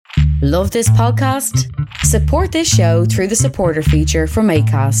Love this podcast? Support this show through the supporter feature from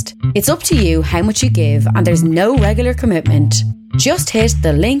Acast. It's up to you how much you give and there's no regular commitment. Just hit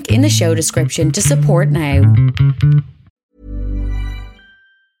the link in the show description to support now.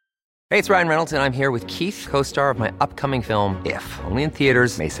 Hey, it's Ryan Reynolds, and I'm here with Keith, co-star of my upcoming film, If, only in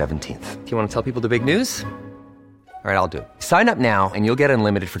theaters May 17th. Do you want to tell people the big news? All right, I'll do it. Sign up now and you'll get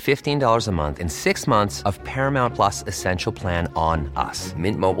unlimited for $15 a month and 6 months of Paramount Plus Essential Plan on us.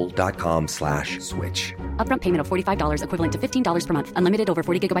 MintMobile.com/switch. Upfront payment of $45 equivalent to $15 per month. Unlimited over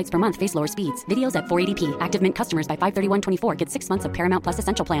 40 gigabytes per month. Face lower speeds. Videos at 480p. Active Mint customers by 531.24 get 6 months of Paramount Plus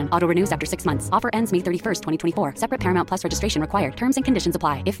Essential Plan. Auto renews after 6 months. Offer ends May 31st, 2024. Separate Paramount Plus registration required. Terms and conditions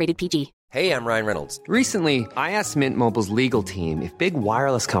apply if rated PG. Hey, I'm Ryan Reynolds. Recently, I asked Mint Mobile's legal team if big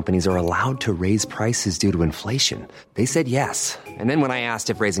wireless companies are allowed to raise prices due to inflation. They said yes. And then when I asked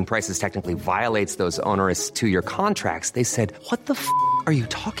if raising prices technically violates those onerous two-year contracts, they said, "What the f*** are you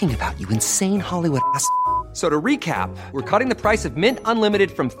talking about, you insane Hollywood ass?" So to recap, we're cutting the price of Mint Unlimited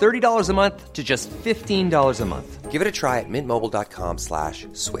from $30 a month to just $15 a month. Give it a try at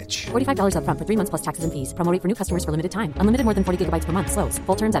mintmobile.com/switch. $45 upfront for 3 months plus taxes and fees. Promo rate for new customers for limited time. Unlimited more than 40 gigabytes per month. Slows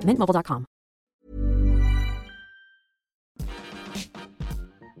full terms at mintmobile.com.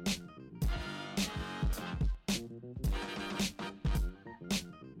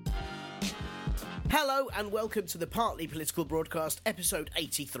 Hello and welcome to the Partly Political Broadcast, episode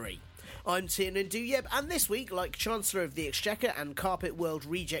 83. I'm Tiernan Douieb, and this week, like Chancellor of the Exchequer and Carpet World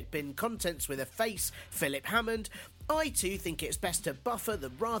Reject Bin Contents with a Face, Philip Hammond, I too think it's best to buffer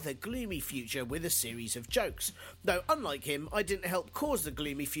the rather gloomy future with a series of jokes. Though, unlike him, I didn't help cause the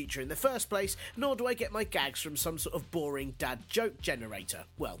gloomy future in the first place, nor do I get my gags from some sort of boring dad joke generator.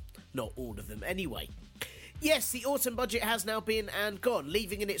 Well, not all of them anyway. Yes, the autumn budget has now been and gone,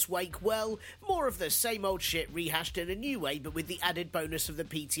 leaving in its wake, well, more of the same old shit rehashed in a new way, but with the added bonus of the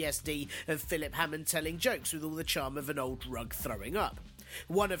PTSD of Philip Hammond telling jokes with all the charm of an old rug throwing up.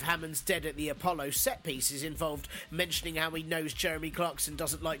 One of Hammond's Dead at the Apollo set pieces involved mentioning how he knows Jeremy Clarkson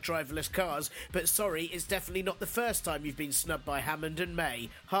doesn't like driverless cars, but sorry, it's definitely not the first time you've been snubbed by Hammond and May.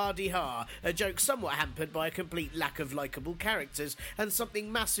 Hardy-ha, a joke somewhat hampered by a complete lack of likeable characters, and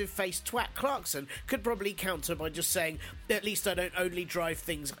something massive-faced twat Clarkson could probably counter by just saying, at least I don't only drive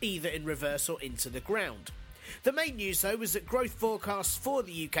things either in reverse or into the ground. The main news, though, was that growth forecasts for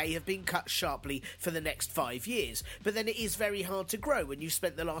the UK have been cut sharply for the next 5 years. But then it is very hard to grow when you've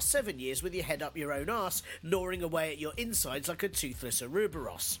spent the last 7 years with your head up your own arse, gnawing away at your insides like a toothless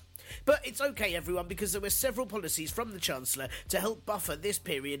Ouroboros. But it's okay, everyone, because there were several policies from the Chancellor to help buffer this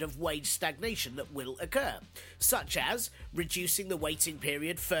period of wage stagnation that will occur, such as reducing the waiting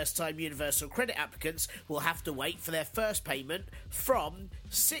period first-time universal credit applicants will have to wait for their first payment from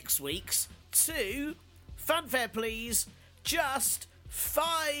 6 weeks to... fanfare please, just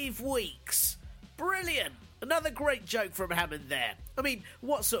 5 weeks. Brilliant. Another great joke from Hammond there. I mean,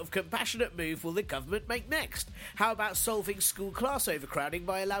 what sort of compassionate move will the government make next? How about solving school class overcrowding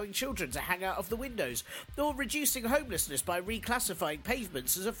by allowing children to hang out of the windows? Or reducing homelessness by reclassifying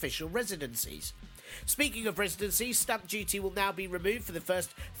pavements as official residencies? Speaking of residencies, stamp duty will now be removed for the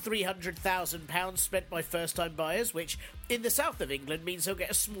first £300,000 spent by first-time buyers, which, in the south of England, means they'll get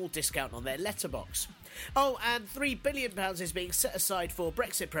a small discount on their letterbox. Oh, and £3 billion is being set aside for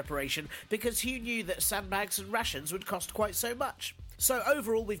Brexit preparation, because who knew that sandbags and rations would cost quite so much? So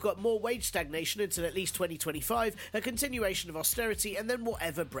overall, we've got more wage stagnation until at least 2025, a continuation of austerity, and then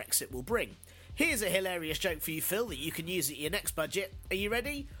whatever Brexit will bring. Here's a hilarious joke for you, Phil, that you can use at your next budget. Are you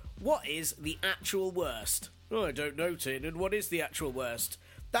ready? What is the actual worst? Oh, I don't know, Tin, and what is the actual worst?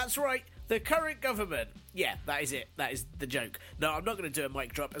 That's right, the current government. Yeah, that is it. That is the joke. No, I'm not going to do a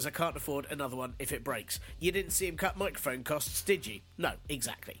mic drop, as I can't afford another one if it breaks. You didn't see him cut microphone costs, did you? No,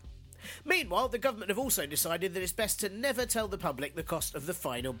 exactly. Meanwhile, the government have also decided that it's best to never tell the public the cost of the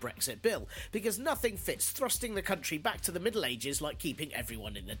final Brexit bill, because nothing fits thrusting the country back to the Middle Ages like keeping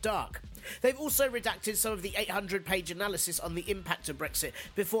everyone in the dark. They've also redacted some of the 800-page analysis on the impact of Brexit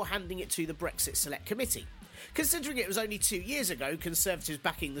before handing it to the Brexit Select Committee. Considering it was only 2 years ago Conservatives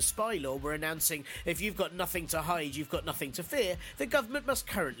backing the spy law were announcing if you've got nothing to hide, you've got nothing to fear, the government must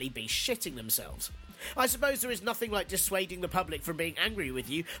currently be shitting themselves. I suppose there is nothing like dissuading the public from being angry with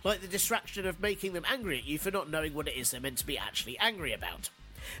you, like the distraction of making them angry at you for not knowing what it is they're meant to be actually angry about.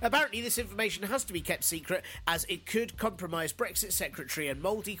 Apparently this information has to be kept secret, as it could compromise Brexit Secretary and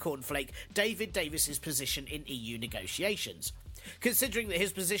mouldy cornflake David Davis's position in EU negotiations. Considering that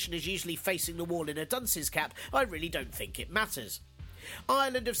his position is usually facing the wall in a dunce's cap, I really don't think it matters.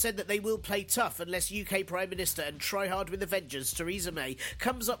 Ireland have said that they will play tough unless UK Prime Minister and try hard with a vengeance Theresa May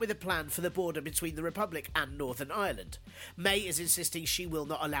comes up with a plan for the border between the Republic and Northern Ireland. May is insisting she will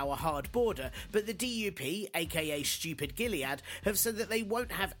not allow a hard border, but the DUP, aka Stupid Gilead, have said that they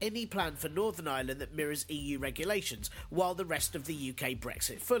won't have any plan for Northern Ireland that mirrors EU regulations, while the rest of the UK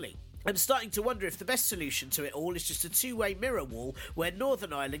Brexit fully. I'm starting to wonder if the best solution to it all is just a two-way mirror wall where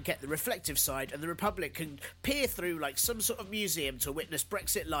Northern Ireland get the reflective side and the Republic can peer through like some sort of museum to witness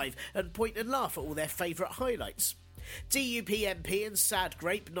Brexit live and point and laugh at all their favourite highlights. DUP MP and sad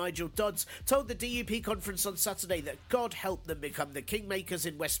grape Nigel Dodds told the DUP conference on Saturday that God help them become the kingmakers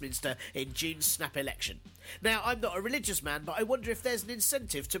in Westminster in June's snap election. Now, I'm not a religious man, but I wonder if there's an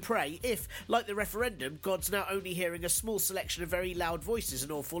incentive to pray if, like the referendum, God's now only hearing a small selection of very loud voices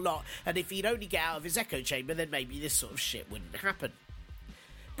an awful lot, and if he'd only get out of his echo chamber, then maybe this sort of shit wouldn't happen.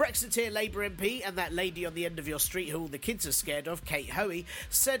 Brexiteer Labour MP and that lady on the end of your street who all the kids are scared of, Kate Hoey,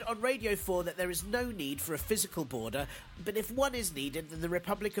 said on Radio 4 that there is no need for a physical border, but if one is needed, then the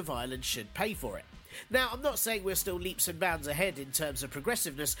Republic of Ireland should pay for it. Now, I'm not saying we're still leaps and bounds ahead in terms of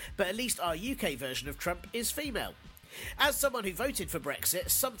progressiveness, but at least our UK version of Trump is female. As someone who voted for Brexit,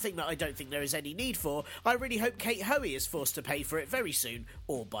 something that I don't think there is any need for, I really hope Kate Hoey is forced to pay for it very soon,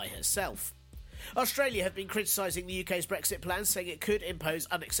 or by herself. Australia have been criticising the UK's Brexit plans, saying it could impose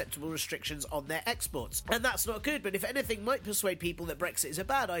unacceptable restrictions on their exports. And that's not good, but if anything might persuade people that Brexit is a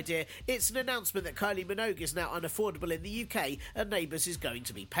bad idea, it's an announcement that Kylie Minogue is now unaffordable in the UK and Neighbours is going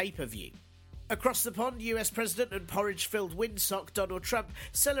to be pay-per-view. Across the pond, US President and porridge-filled windsock Donald Trump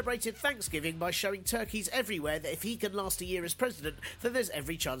celebrated Thanksgiving by showing turkeys everywhere that if he can last a year as president, then there's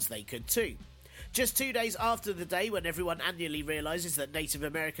every chance they could too. Just 2 days after the day when everyone annually realises that Native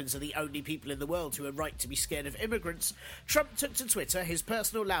Americans are the only people in the world who are right to be scared of immigrants, Trump took to Twitter, his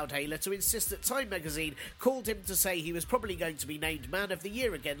personal loudhailer, to insist that Time magazine called him to say he was probably going to be named Man of the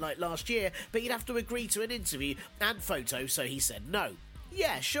Year again like last year, but he'd have to agree to an interview and photo, so he said no.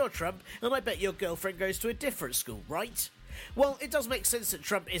 Yeah, sure, Trump, and I bet your girlfriend goes to a different school, right? Well, it does make sense that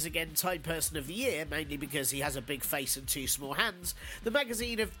Trump is again Time Person of the Year, mainly because he has a big face and two small hands. The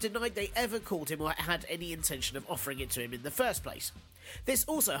magazine have denied they ever called him or had any intention of offering it to him in the first place. This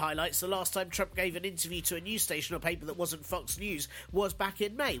also highlights the last time Trump gave an interview to a news station or paper that wasn't Fox News was back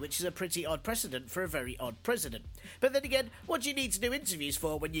in May, which is a pretty odd precedent for a very odd president. But then again, what do you need to do interviews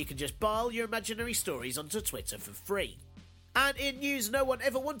for when you can just pile your imaginary stories onto Twitter for free? And in news no one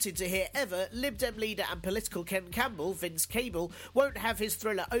ever wanted to hear ever, Lib Dem leader and political Ken Campbell, Vince Cable, won't have his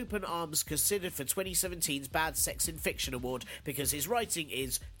thriller Open Arms considered for 2017's Bad Sex in Fiction Award because his writing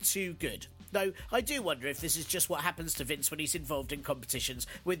is too good. Though I do wonder if this is just what happens to Vince when he's involved in competitions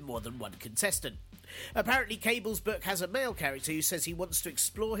with more than one contestant. Apparently Cable's book has a male character who says he wants to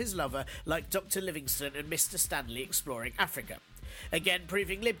explore his lover like Dr. Livingstone and Mr. Stanley exploring Africa. Again,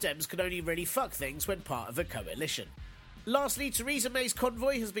 proving Lib Dems can only really fuck things when part of a coalition. Lastly, Theresa May's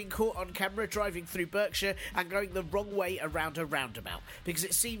convoy has been caught on camera driving through Berkshire and going the wrong way around a roundabout, because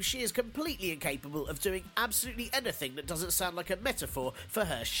it seems she is completely incapable of doing absolutely anything that doesn't sound like a metaphor for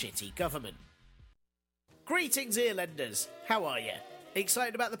her shitty government. Greetings, Earlanders! How are you?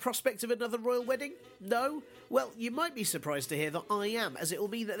 Excited about the prospect of another royal wedding? No? Well, you might be surprised to hear that I am, as it will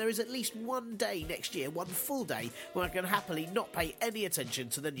mean that there is at least one day next year, one full day, when I can happily not pay any attention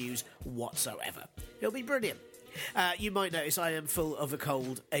to the news whatsoever. It'll be brilliant. You might notice I am full of a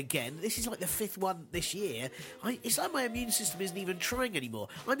cold again. This is like the fifth one this year. It's like my immune system isn't even trying anymore.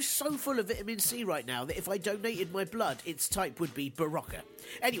 I'm so full of vitamin C right now that if I donated my blood, its type would be Barocca.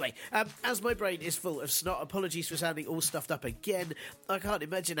 Anyway, as my brain is full of snot, apologies for sounding all stuffed up again. I can't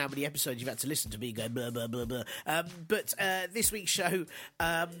imagine how many episodes you've had to listen to me go blah, blah, blah, blah. But this week's show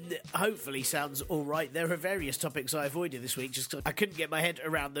hopefully sounds all right. There are various topics I avoided this week just because I couldn't get my head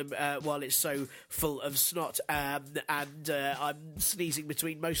around them while it's so full of snot. And I'm sneezing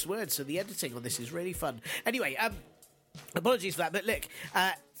between most words, so the editing on this is really fun. Anyway, apologies for that, but look,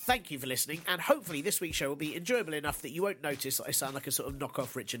 thank you for listening, and hopefully this week's show will be enjoyable enough that you won't notice that I sound like a sort of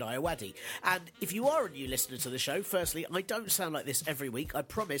knockoff Richard Ayoade. And if you are a new listener to the show, firstly, I don't sound like this every week, I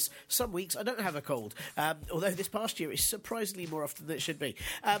promise. Some weeks I don't have a cold, although this past year is surprisingly more often than it should be.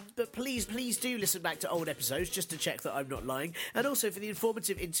 But please do listen back to old episodes just to check that I'm not lying, and also for the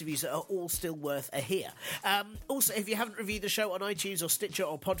informative interviews that are all still worth a hear. Also, if you haven't reviewed the show on iTunes or Stitcher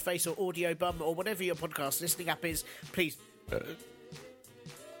or Podface or Audio Bum or whatever your podcast listening app is, please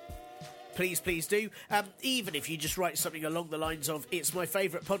please do. Even if you just write something along the lines of, it's my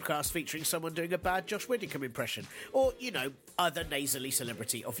favourite podcast featuring someone doing a bad Josh Widdicombe impression, or, other nasally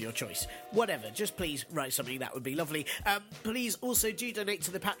celebrity of your choice. Whatever, just please write something, that would be lovely. Please also do donate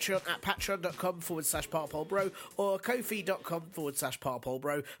to the Patreon at patreon.com/parpolbro or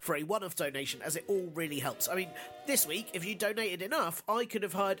kofi.com/parpolbro for a one-off donation, as it all really helps. I mean, this week, if you donated enough, I could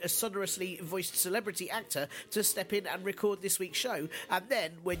have hired a sonorously voiced celebrity actor to step in and record this week's show, and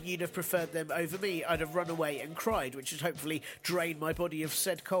then, when you'd have preferred them over me, I'd have run away and cried, which would hopefully drain my body of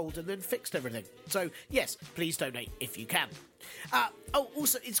said cold and then fixed everything. So, yes, please donate if you can.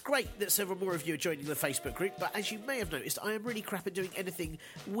 Also, it's great that several more of you are joining the Facebook group, but as you may have noticed, I am really crap at doing anything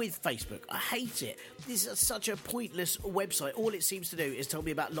with Facebook. I hate it. This is such a pointless website. All it seems to do is tell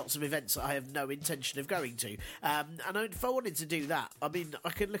me about lots of events that I have no intention of going to. And if I wanted to do that, I mean, I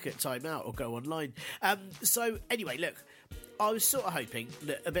could look at Time Out or go online. So, anyway, look, I was sort of hoping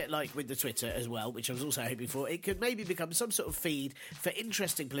that, a bit like with the Twitter as well, which I was also hoping for, it could maybe become some sort of feed for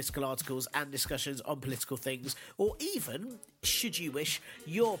interesting political articles and discussions on political things, or even, should you wish,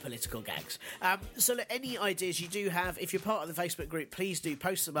 your political gags. So look, any ideas you do have, if you're part of the Facebook group, please do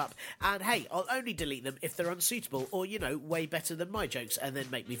post them up, and hey, I'll only delete them if they're unsuitable or, way better than my jokes and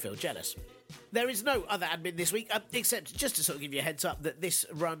then make me feel jealous. There is no other admin this week, except just to sort of give you a heads up that this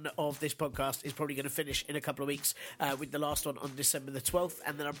run of this podcast is probably going to finish in a couple of weeks, with the last one on December the 12th,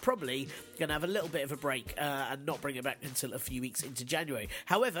 and then I'm probably going to have a little bit of a break and not bring it back until a few weeks into January.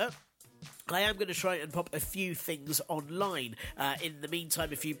 However, I am going to try and pop a few things online in the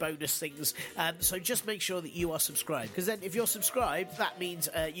meantime, a few bonus things, so just make sure that you are subscribed, because then if you're subscribed, that means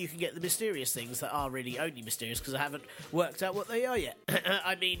you can get the mysterious things that are really only mysterious because I haven't worked out what they are yet.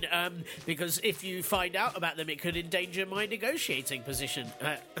 I mean, because if you find out about them, it could endanger my negotiating position.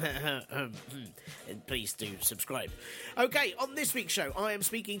 Please do subscribe. Okay, on this week's show, I am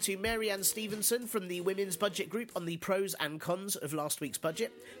speaking to Mary Ann Stevenson from the Women's Budget Group on the pros and cons of last week's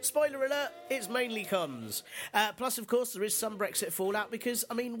budget. Spoiler alert, it's mainly cons. Plus, of course, there is some Brexit fallout because,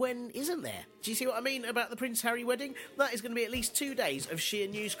 I mean, when isn't there? Do you see what I mean about the Prince Harry wedding? That is going to be at least 2 days of sheer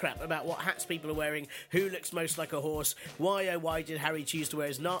news crap about what hats people are wearing, who looks most like a horse, why did Harry choose to wear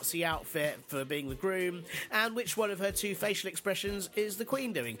his Nazi outfit for being the groom, and which one of her 2 facial expressions is the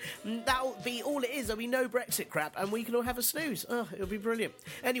Queen doing. That'll be all it is. There'll be no Brexit crap, and we can all have a snooze. Oh, it'll be brilliant.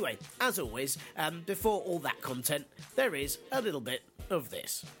 Anyway, as always, before all that content, there is a little bit of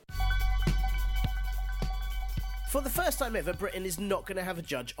this. For the first time ever, Britain is not going to have a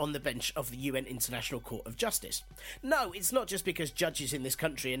judge on the bench of the UN International Court of Justice. No, it's not just because judges in this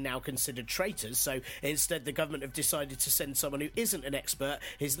country are now considered traitors, so instead the government have decided to send someone who isn't an expert.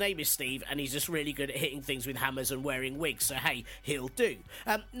 His name is Steve, and he's just really good at hitting things with hammers and wearing wigs, so hey, he'll do.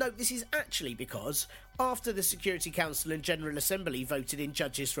 No, this is actually because after the Security Council and General Assembly voted in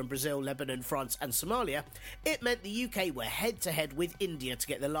judges from Brazil, Lebanon, France and Somalia, it meant the UK were head-to-head with India to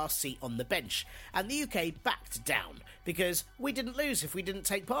get the last seat on the bench. And the UK backed down, because we didn't lose if we didn't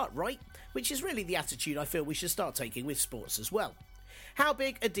take part, right? Which is really the attitude I feel we should start taking with sports as well. How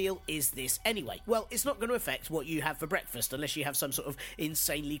big a deal is this anyway? Well, it's not going to affect what you have for breakfast unless you have some sort of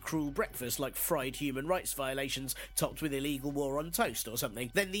insanely cruel breakfast like fried human rights violations topped with illegal war on toast or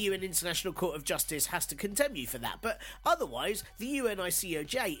something. Then the UN International Court of Justice has to condemn you for that. But otherwise, the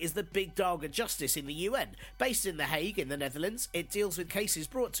UNICOJ is the big dog of justice in the UN. Based in The Hague in the Netherlands, it deals with cases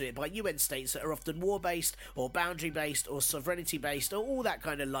brought to it by UN states that are often war-based or boundary-based or sovereignty-based or all that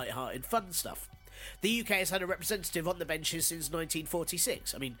kind of light-hearted fun stuff. The UK has had a representative on the benches since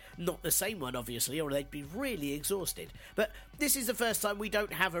 1946. I mean, not the same one, obviously, or they'd be really exhausted. But this is the first time we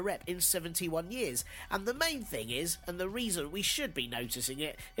don't have a rep in 71 years. And the main thing is, and the reason we should be noticing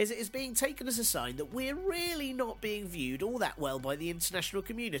it, is it is being taken as a sign that we're really not being viewed all that well by the international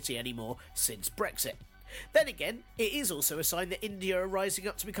community anymore since Brexit. Then again, it is also a sign that India are rising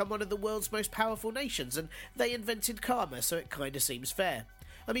up to become one of the world's most powerful nations, and they invented karma, so it kind of seems fair.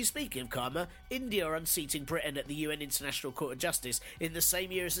 I mean, speaking of karma, India are unseating Britain at the UN International Court of Justice in the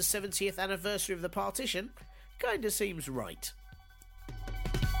same year as the 70th anniversary of the partition. Kinda seems right.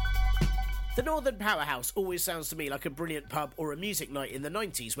 The Northern Powerhouse always sounds to me like a brilliant pub or a music night in the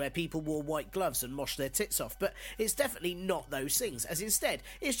 90s where people wore white gloves and moshed their tits off, but it's definitely not those things, as instead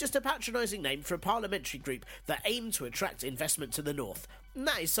it's just a patronising name for a parliamentary group that aim to attract investment to the north, and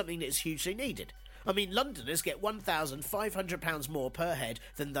that is something that is hugely needed. I mean, Londoners get £1,500 more per head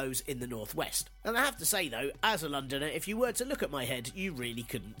than those in the northwest. And I have to say, though, as a Londoner, if you were to look at my head, you really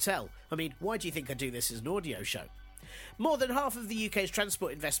couldn't tell. I mean, why do you think I do this as an audio show? More than half of the UK's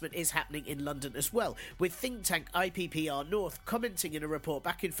transport investment is happening in London as well, with think tank IPPR North commenting in a report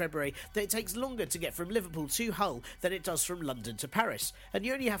back in February that it takes longer to get from Liverpool to Hull than it does from London to Paris, and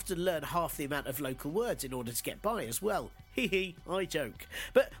you only have to learn half the amount of local words in order to get by as well. Hee hee, I joke.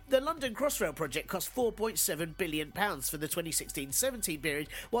 But the London Crossrail project cost £4.7 billion for the 2016-17 period,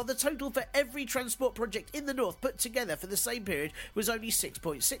 while the total for every transport project in the North put together for the same period was only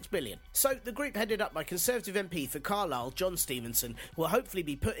 £6.6 billion. So the group headed up by Conservative MP for Carlisle, John Stevenson, will hopefully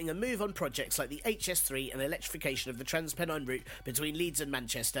be putting a move on projects like the HS3 and electrification of the Transpennine route between Leeds and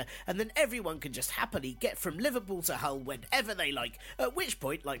Manchester, and then everyone can just happily get from Liverpool to Hull whenever they like, at which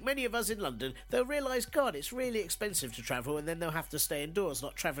point, like many of us in London, they'll realise, God, it's really expensive to travel, and then they'll have to stay indoors,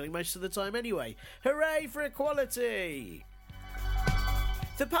 not travelling most of the time anyway. Hooray for equality!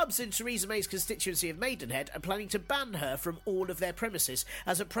 The pubs in Theresa May's constituency of Maidenhead are planning to ban her from all of their premises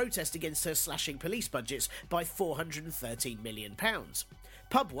as a protest against her slashing police budgets by £413 million.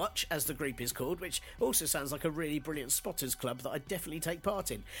 Pub Watch, as the group is called, which also sounds like a really brilliant spotters club that I'd definitely take part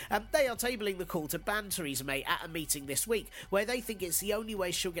in, they are tabling the call to ban Theresa May at a meeting this week, where they think it's the only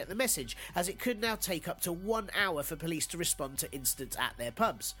way she'll get the message, as it could now take up to 1 hour for police to respond to incidents at their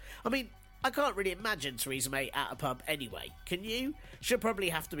pubs. I mean, I can't really imagine Theresa May at a pub anyway, can you? She'll probably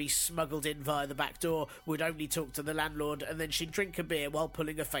have to be smuggled in via the back door, would only talk to the landlord, and then she'd drink a beer while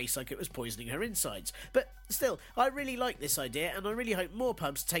pulling a face like it was poisoning her insides. But still, I really like this idea, and I really hope more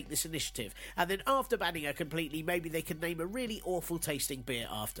pubs take this initiative, and then after banning her completely, maybe they can name a really awful tasting beer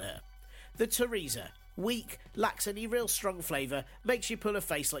after her. The Theresa. Weak, lacks any real strong flavour, makes you pull a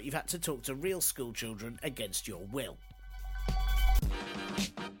face like you've had to talk to real school children against your will.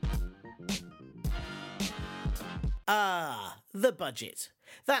 Ah, the budget.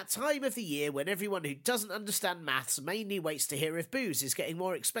 That time of the year when everyone who doesn't understand maths mainly waits to hear if booze is getting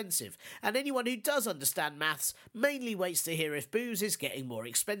more expensive, and anyone who does understand maths mainly waits to hear if booze is getting more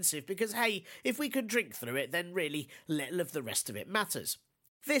expensive, because hey, if we can drink through it, then really little of the rest of it matters.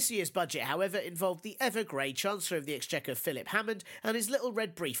 This year's budget, however, involved the ever-grey Chancellor of the Exchequer Philip Hammond and his little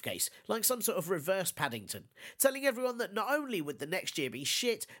red briefcase, like some sort of reverse Paddington, telling everyone that not only would the next year be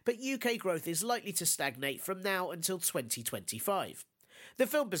shit, but UK growth is likely to stagnate from now until 2025. The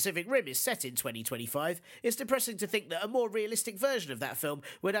film Pacific Rim is set in 2025. It's depressing to think that a more realistic version of that film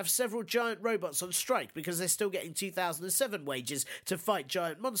would have several giant robots on strike because they're still getting 2007 wages to fight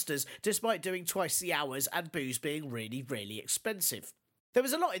giant monsters, despite doing twice the hours and booze being really, really expensive. There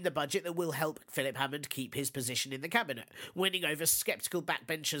was a lot in the budget that will help Philip Hammond keep his position in the cabinet, winning over sceptical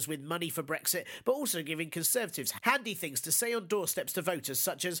backbenchers with money for Brexit, but also giving Conservatives handy things to say on doorsteps to voters,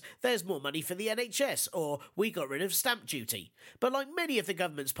 such as, there's more money for the NHS, or we got rid of stamp duty. But like many of the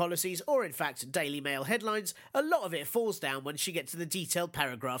government's policies, or in fact Daily Mail headlines, a lot of it falls down once you get to the detailed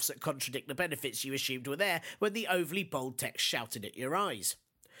paragraphs that contradict the benefits you assumed were there when the overly bold text shouted at your eyes.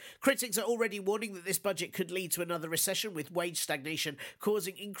 Critics are already warning that this budget could lead to another recession, with wage stagnation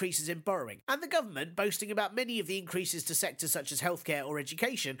causing increases in borrowing, and the government boasting about many of the increases to sectors such as healthcare or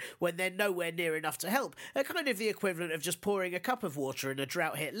education when they're nowhere near enough to help, are kind of the equivalent of just pouring a cup of water in a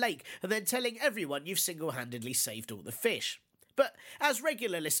drought-hit lake and then telling everyone you've single-handedly saved all the fish. But as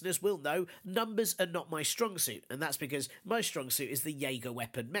regular listeners will know, numbers are not my strong suit, and that's because my strong suit is the Jaeger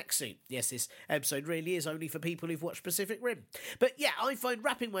weapon mech suit. Yes, this episode really is only for people who've watched Pacific Rim. But yeah, I find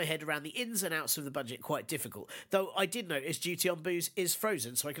wrapping my head around the ins and outs of the budget quite difficult, though I did notice duty on booze is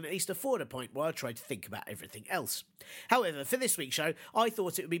frozen, so I can at least afford a pint while I try to think about everything else. However, for this week's show, I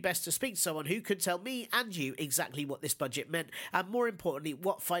thought it would be best to speak to someone who could tell me and you exactly what this budget meant, and more importantly,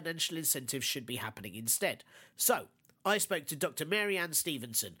 what financial incentives should be happening instead. So, I spoke to Dr. Mary Ann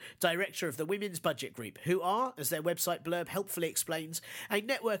Stevenson, Director of the Women's Budget Group, who are, as their website blurb helpfully explains, a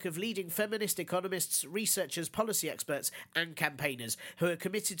network of leading feminist economists, researchers, policy experts and campaigners who are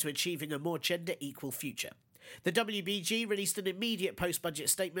committed to achieving a more gender-equal future. The WBG released an immediate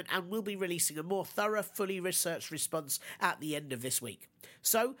post-budget statement and will be releasing a more thorough, fully researched response at the end of this week.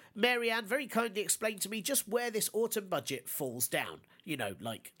 So, Mary Ann very kindly explained to me just where this autumn budget falls down. You know,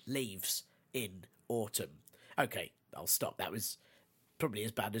 like leaves in autumn. Okay, I'll stop. That was probably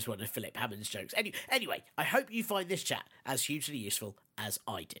as bad as one of Philip Hammond's jokes. Anyway, I hope you find this chat as hugely useful as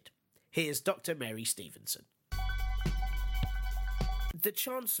I did. Here's Dr. Mary Stevenson. The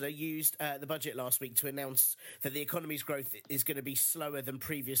Chancellor used the budget last week to announce that the economy's growth is going to be slower than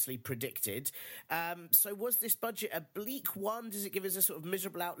previously predicted. So was this budget a bleak one? Does it give us a sort of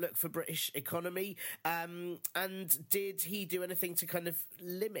miserable outlook for British economy? And did he do anything to kind of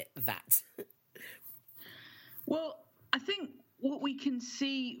limit that? Well, I think what we can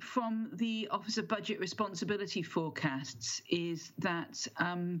see from the Office of Budget Responsibility forecasts is that,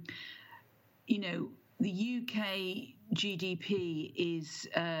 the UK GDP is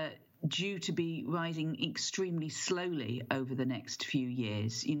due to be rising extremely slowly over the next few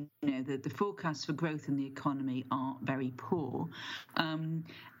years. You know, the forecasts for growth in the economy are very poor.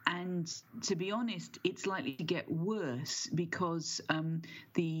 And to be honest, it's likely to get worse because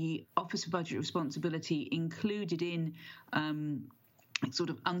the Office for Budget Responsibility included in sort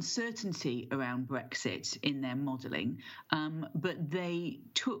of uncertainty around Brexit in their modelling, but they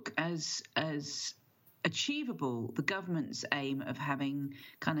took as achievable the government's aim of having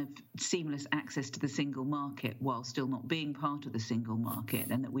kind of seamless access to the single market while still not being part of the single market,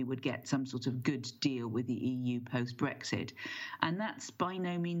 and that we would get some sort of good deal with the EU post-Brexit. And that's by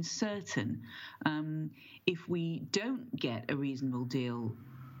no means certain. If we don't get a reasonable deal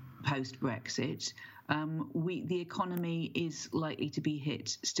post-Brexit, the economy is likely to be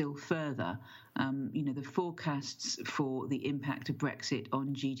hit still further. The forecasts for the impact of Brexit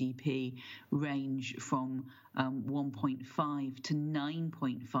on GDP range from 1.5 to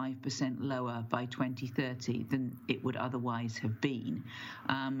 9.5% lower by 2030 than it would otherwise have been.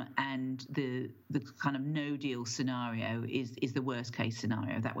 And the kind of no deal scenario is the worst case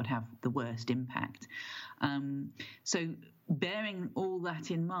scenario. That would have the worst impact. So bearing all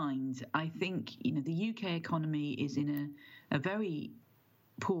that in mind, I think the UK economy is in a very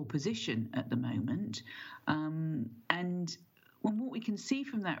poor position at the moment, and what we can see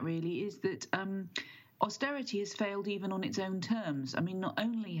from that really is that austerity has failed even on its own terms. I mean, not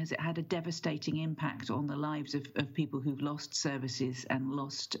only has it had a devastating impact on the lives of people who've lost services and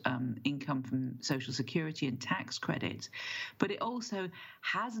lost income from social security and tax credits, but it also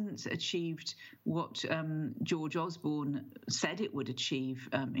hasn't achieved what George Osborne said it would achieve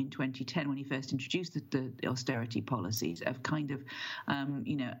in 2010 when he first introduced the austerity policies of kind of,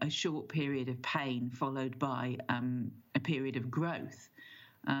 a short period of pain followed by a period of growth.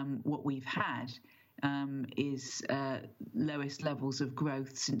 What we've had is lowest levels of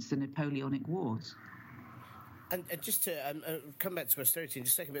growth since the Napoleonic Wars. And just to come back to austerity in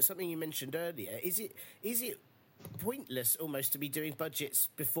just a second, but something you mentioned earlier, is it pointless almost to be doing budgets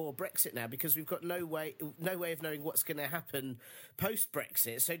before Brexit now, because we've got no way of knowing what's going to happen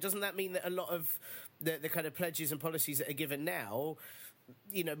post-Brexit? So doesn't that mean that a lot of the kind of pledges and policies that are given now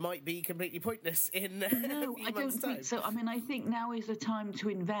might be completely pointless in No, I don't think so. I mean, I think now is the time to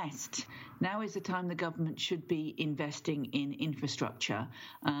invest. Now is the time the government should be investing in infrastructure.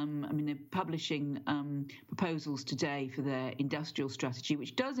 They're publishing proposals today for their industrial strategy,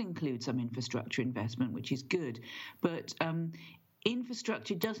 which does include some infrastructure investment, which is good. But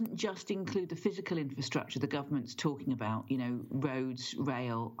infrastructure doesn't just include the physical infrastructure the government's talking about, roads,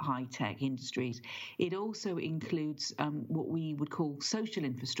 rail, high-tech industries. It also includes what we would call social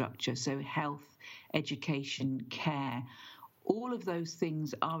infrastructure, so health, education, care. All of those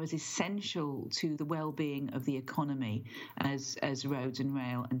things are as essential to the well-being of the economy as roads and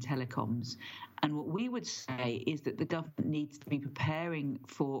rail and telecoms. And what we would say is that the government needs to be preparing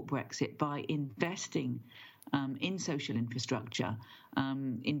for Brexit by investing in social infrastructure,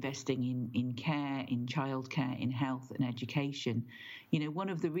 investing in care, in childcare, in health and education. One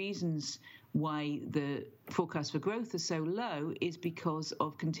of the reasons why the forecast for growth is so low is because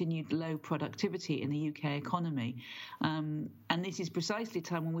of continued low productivity in the UK economy. And this is precisely a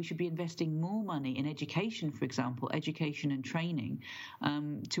time when we should be investing more money in education, for example, education and training,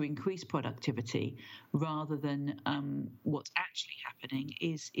 to increase productivity, rather than what's actually happening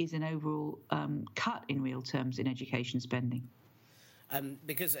is an overall cut in real terms in education spending.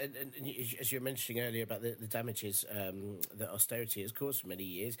 Because, as you were mentioning earlier about the damages that austerity has caused for many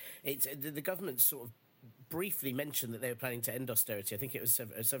years, it's the government sort of briefly mentioned that they were planning to end austerity. I think it was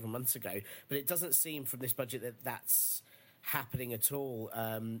several months ago, but it doesn't seem from this budget that that's happening at all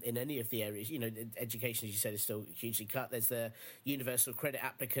in any of the areas. Education, as you said, is still hugely cut. There's the universal credit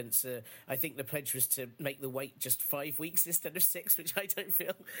applicants. I think the pledge was to make the wait just 5 weeks instead of 6, which I don't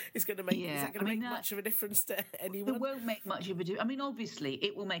feel is going to make. Yeah. Is that going to make much of a difference to anyone? It won't make much of a difference. I mean, obviously,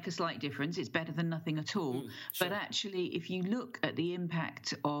 it will make a slight difference. It's better than nothing at all. Sure. But actually, if you look at the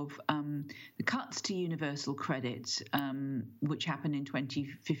impact of the cuts to universal credit, which happened in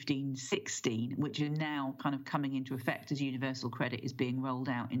 2015-16, which are now kind of coming into effect as universal credit is being rolled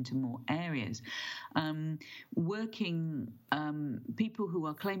out into more areas. Working people who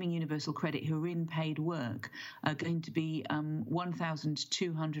are claiming universal credit who are in paid work are going to be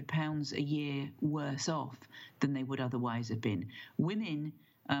 £1,200 a year worse off than they would otherwise have been. Women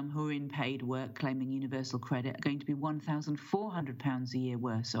who are in paid work claiming universal credit are going to be £1,400 a year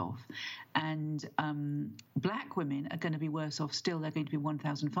worse off. And black women are going to be worse off still. They're going to be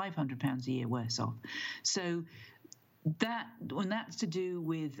 £1,500 a year worse off. So That's to do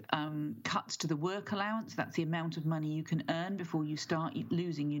with cuts to the work allowance. That's the amount of money you can earn before you start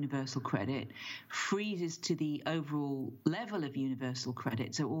losing universal credit. Freezes to the overall level of universal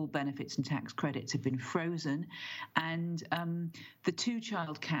credit, so all benefits and tax credits have been frozen. And the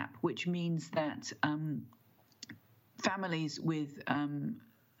two-child cap, which means that families with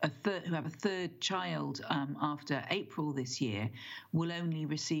who have a third child after April this year will only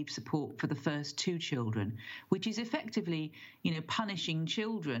receive support for the first two children, which is effectively, punishing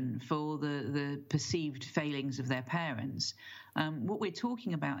children for the perceived failings of their parents. What we're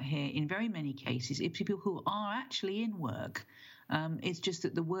talking about here, in very many cases, is people who are actually in work. It's just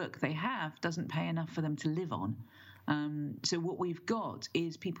that the work they have doesn't pay enough for them to live on. So what we've got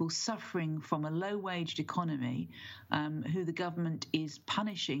is people suffering from a low-waged economy who the government is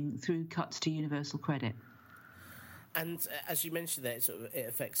punishing through cuts to universal credit. And as you mentioned there, it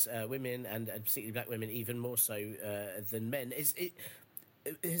affects women and particularly black women even more so than men.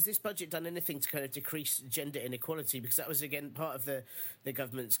 Has this budget done anything to kind of decrease gender inequality? Because that was, again, part of the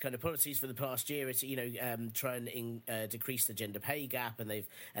government's kind of policies for the past year, to try and decrease the gender pay gap, and they've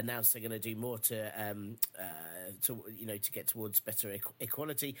announced they're going to do more to get towards better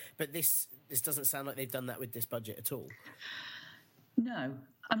equality. But this doesn't sound like they've done that with this budget at all. No.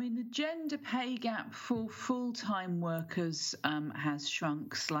 I mean, the gender pay gap for full-time workers has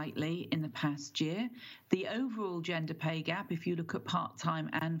shrunk slightly in the past year. The overall gender pay gap, if you look at part-time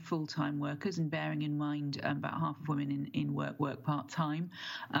and full-time workers, and bearing in mind about half of women in work part-time,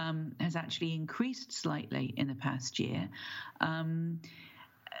 has actually increased slightly in the past year.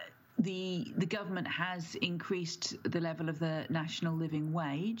 The government has increased the level of the national living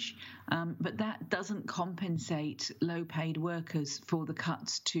wage, but that doesn't compensate low-paid workers for the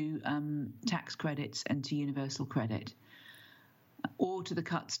cuts to tax credits and to universal credit, or to the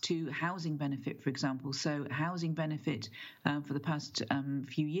cuts to housing benefit, for example. So housing benefit for the past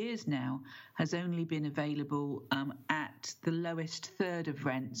few years now has only been available at the lowest third of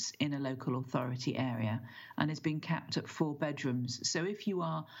rents in a local authority area, and has been capped at 4 bedrooms. So if you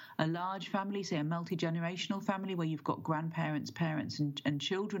are a large family, say a multi-generational family where you've got grandparents, parents and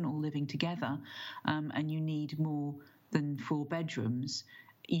children all living together, and you need more than 4 bedrooms,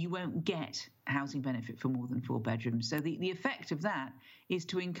 you won't get housing benefit for more than 4 bedrooms. So the effect of that is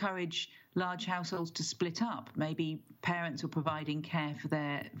to encourage large households to split up. Maybe parents who are providing care for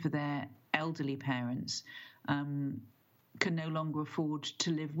their elderly parents can no longer afford to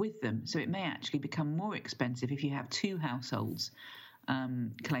live with them. So it may actually become more expensive if you have 2 households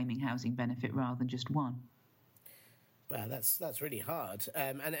claiming housing benefit rather than just one. Wow, that's really hard.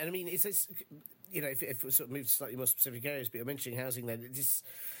 And I mean, is this, if we sort of move to slightly more specific areas, but you're mentioning housing then, this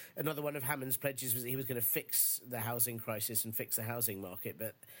another one of Hammond's pledges was that he was going to fix the housing crisis and fix the housing market.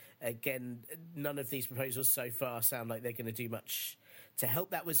 But again, none of these proposals so far sound like they're going to do much to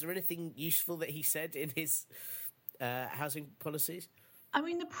help that. Was there anything useful that he said in his housing policies? I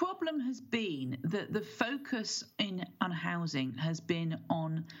mean, the problem has been that the focus on housing has been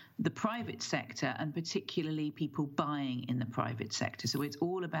on the private sector, and particularly people buying in the private sector. So it's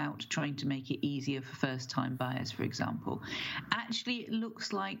all about trying to make it easier for first-time buyers, for example. Actually, it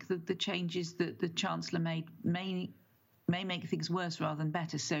looks like the changes that the Chancellor made may make things worse rather than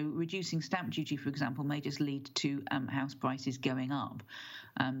better. So reducing stamp duty, for example, may just lead to house prices going up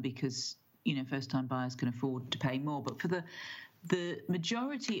because, first-time buyers can afford to pay more. But for the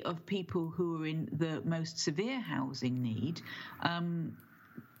majority of people who are in the most severe housing need,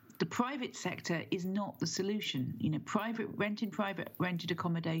 the private sector is not the solution. Private rented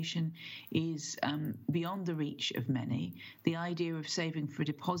accommodation is beyond the reach of many. The idea of saving for a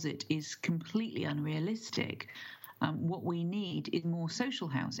deposit is completely unrealistic. What we need is more social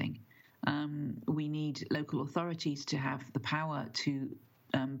housing. We need local authorities to have the power to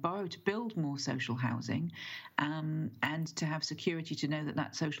borrow to build more social housing, and to have security to know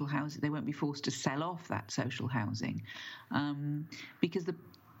that social housing, they won't be forced to sell off that social housing, because the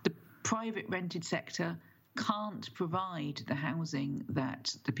private rented sector can't provide the housing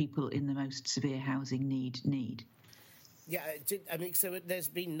that the people in the most severe housing need. Yeah, so there's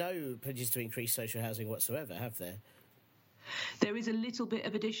been no pledges to increase social housing whatsoever, have there? There is a little bit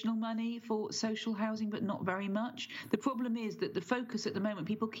of additional money for social housing, but not very much. The problem is that the focus at the moment,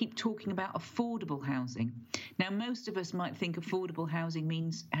 people keep talking about affordable housing. Now, most of us might think affordable housing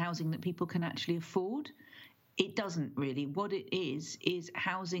means housing that people can actually afford. It doesn't really. What it is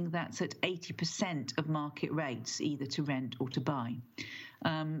housing that's at 80% of market rates, either to rent or to buy.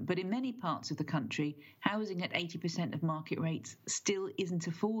 But in many parts of the country, housing at 80% of market rates still isn't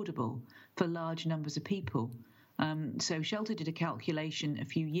affordable for large numbers of people. So Shelter did a calculation a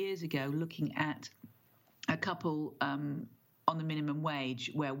few years ago looking at a couple on the minimum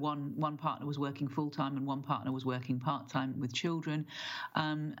wage where one partner was working full-time and one partner was working part-time with children,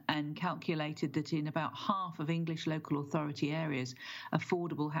 and calculated that in about half of English local authority areas,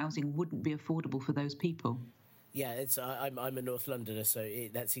 affordable housing wouldn't be affordable for those people. Yeah, I'm a North Londoner, so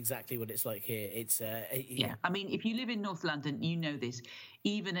that's exactly what it's like here. Yeah. I mean, if you live in North London, you know this.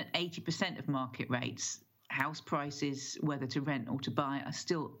 Even at 80% of market rates, house prices, whether to rent or to buy, are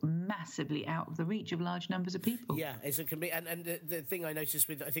still massively out of the reach of large numbers of people. Yeah, it can be. And the thing I noticed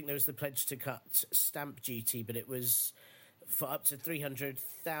I think there was the pledge to cut stamp duty, but it was for up to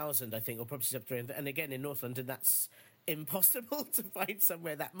 300,000, I think, or properties up to 300. And again, in North London, that's impossible to find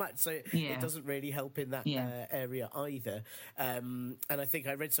somewhere that much, so it doesn't really help in that area either. And I think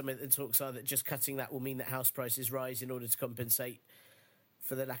I read somewhere that the talks are that just cutting that will mean that house prices rise in order to compensate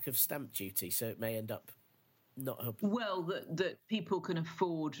for the lack of stamp duty, so it may end up not helping. Well, that people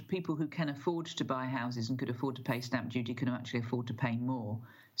who can afford to buy houses and could afford to pay stamp duty can actually afford to pay more,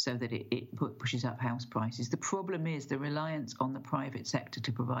 so that it pushes up house prices. The problem is the reliance on the private sector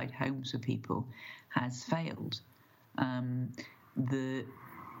to provide homes for people has failed.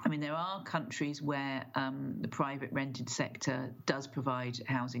 There are countries where the private rented sector does provide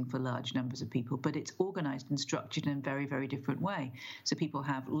housing for large numbers of people, but it's organised and structured in a very, very different way. So people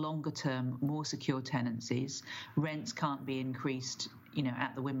have longer term, more secure tenancies. Rents can't be increased,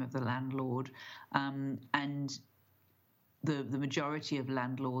 at the whim of the landlord. And the majority of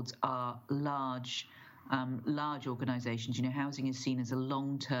landlords are large organisations. Housing is seen as a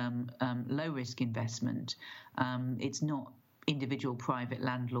long-term, low-risk investment. It's not individual private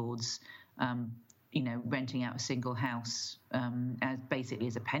landlords, renting out a single house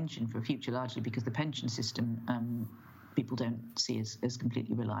as a pension for a future, largely because the pension system people don't see as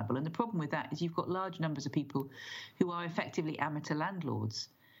completely reliable. And the problem with that is you've got large numbers of people who are effectively amateur landlords.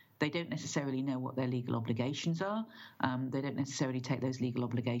 They don't necessarily know what their legal obligations are. They don't necessarily take those legal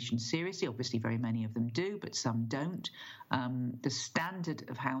obligations seriously. Obviously, very many of them do, but some don't. The standard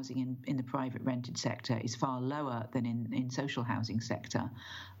of housing in the private rented sector is far lower than in social housing sector.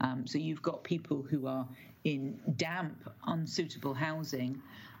 So you've got people who are in damp, unsuitable housing,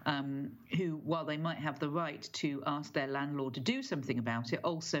 who, while they might have the right to ask their landlord to do something about it,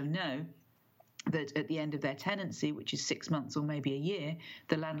 also know that at the end of their tenancy, which is 6 months or maybe a year,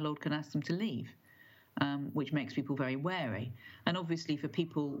 the landlord can ask them to leave, which makes people very wary. And obviously for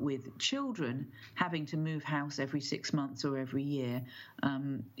people with children, having to move house every 6 months or every year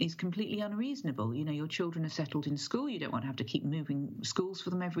is completely unreasonable. Your children are settled in school. You don't want to have to keep moving schools for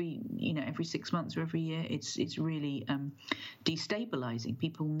them every 6 months or every year. It's really destabilising.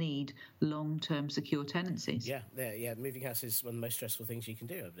 People need long-term secure tenancies. Yeah. Moving house is one of the most stressful things you can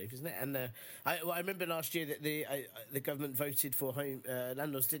do, I believe, isn't it? And I remember last year that the government voted for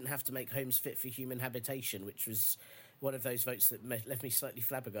landlords didn't have to make homes fit for human habitation, which was one of those votes that left me slightly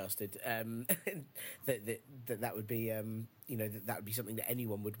flabbergasted. That would be, that would be something that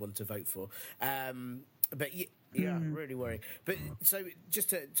anyone would want to vote for. Really worrying. But so just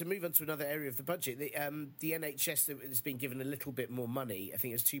to move on to another area of the budget, the NHS has been given a little bit more money. I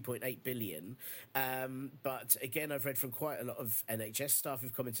think it's 2.8 billion. But again, I've read from quite a lot of NHS staff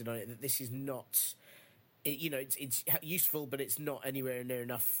who've commented on it that this is not, it's useful, but it's not anywhere near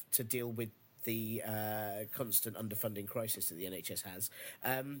enough to deal with the constant underfunding crisis that the NHS has.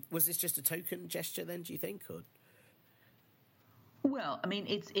 Was this just a token gesture then, do you think? Or? Well, I mean,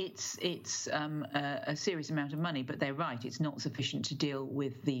 it's a serious amount of money, but they're right. It's not sufficient to deal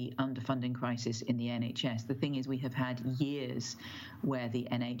with the underfunding crisis in the NHS. The thing is, we have had years where the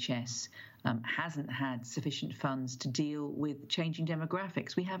NHS hasn't had sufficient funds to deal with changing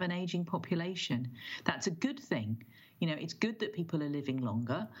demographics. We have an ageing population. That's a good thing. It's good that people are living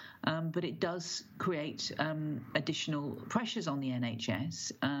longer, but it does create additional pressures on the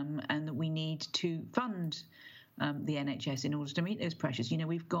NHS, and that we need to fund the NHS in order to meet those pressures.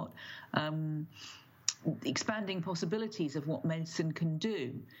 We've got expanding possibilities of what medicine can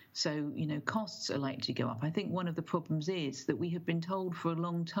do. So, costs are likely to go up. I think one of the problems is that we have been told for a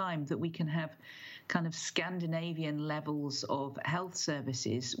long time that we can have kind of Scandinavian levels of health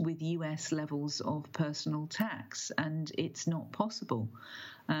services with US levels of personal tax, and it's not possible.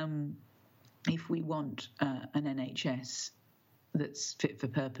 If we want an NHS that's fit for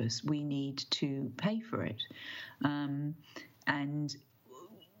purpose, we need to pay for it. And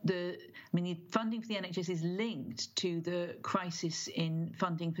the funding for the NHS is linked to the crisis in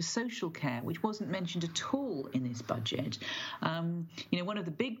funding for social care, which wasn't mentioned at all in this budget. One of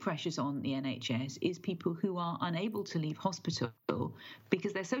the big pressures on the NHS is people who are unable to leave hospital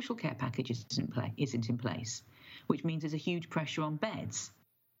because their social care package isn't in place, which means there's a huge pressure on beds.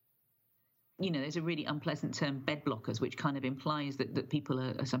 there's a really unpleasant term, bed blockers, which kind of implies that people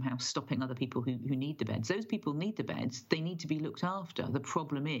are somehow stopping other people who need the beds. Those people need the beds. They need to be looked after. The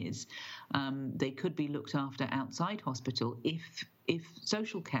problem is they could be looked after outside hospital if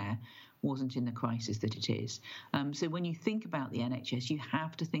social care wasn't in the crisis that it is. So when you think about the NHS, you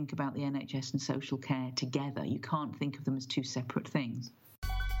have to think about the NHS and social care together. You can't think of them as two separate things.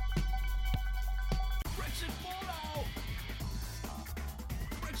 Brexit fallout!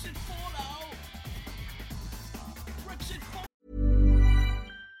 Brexit fallout! Brexit fallout!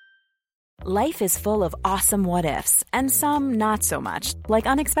 Life is full of awesome what-ifs, and some not so much, like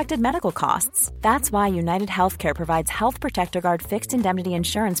unexpected medical costs. That's why United Healthcare provides Health Protector Guard fixed indemnity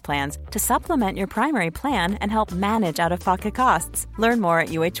insurance plans to supplement your primary plan and help manage out-of-pocket costs. Learn more at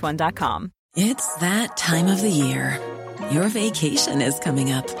uh1.com. It's that time of the year. Your vacation is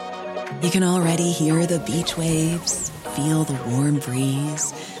coming up. You can already hear the beach waves, feel the warm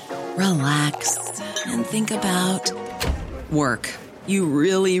breeze, relax, and think about work. You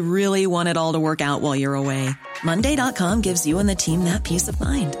really, really want it all to work out while you're away. Monday.com gives you and the team that peace of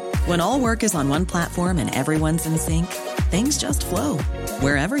mind. When all work is on one platform and everyone's in sync, things just flow.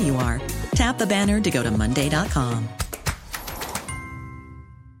 Wherever you are, tap the banner to go to Monday.com.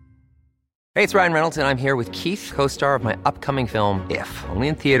 Hey, it's Ryan Reynolds, and I'm here with Keith, co-star of my upcoming film, If, only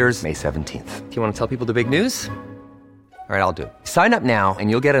in theaters May 17th. Do you want to tell people the big news? All right, I'll do it. Sign up now and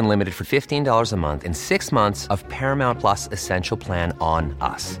you'll get unlimited for $15 a month and 6 months of Paramount Plus Essential Plan on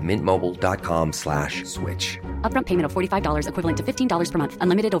us. MintMobile.com/switch. Upfront payment of $45 equivalent to $15 per month.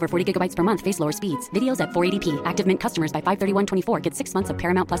 Unlimited over 40 gigabytes per month. Face lower speeds. Videos at 480p. Active Mint customers by 531.24 get 6 months of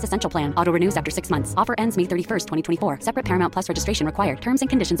Paramount Plus Essential Plan. Auto renews after 6 months. Offer ends May 31st, 2024. Separate Paramount Plus registration required. Terms and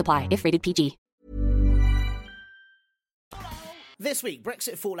conditions apply if rated PG. This week,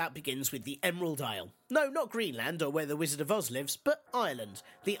 Brexit fallout begins with the Emerald Isle. No, not Greenland or where the Wizard of Oz lives, but Ireland.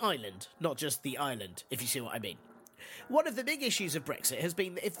 The island, not just the island, if you see what I mean. One of the big issues of Brexit has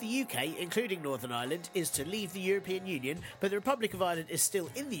been that if the UK, including Northern Ireland, is to leave the European Union, but the Republic of Ireland is still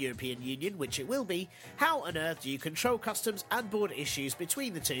in the European Union, which it will be, how on earth do you control customs and border issues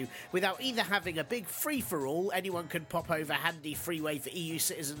between the two without either having a big free-for-all, anyone can pop over handy freeway for EU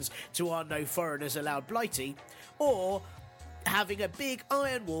citizens to our no foreigners allowed blighty, or having a big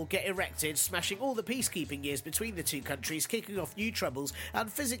iron wall get erected, smashing all the peacekeeping years between the two countries, kicking off new troubles,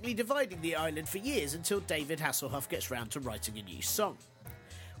 and physically dividing the island for years until David Hasselhoff gets round to writing a new song.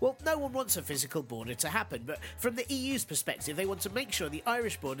 Well, no one wants a physical border to happen, but from the EU's perspective, they want to make sure the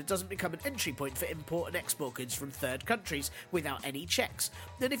Irish border doesn't become an entry point for import and export goods from third countries without any checks.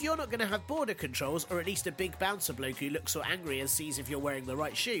 And if you're not going to have border controls, or at least a big bouncer bloke who looks so angry and sees if you're wearing the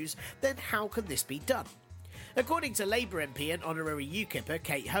right shoes, then how can this be done? According to Labour MP and honorary UKIPper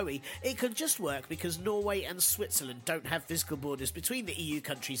Kate Hoey, it can just work because Norway and Switzerland don't have physical borders between the EU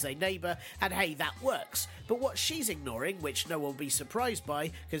countries they neighbour, and hey, that works. But what she's ignoring, which no one will be surprised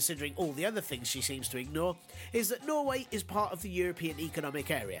by, considering all the other things she seems to ignore, is that Norway is part of the European Economic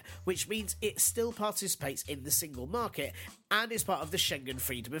Area, which means it still participates in the single market and is part of the Schengen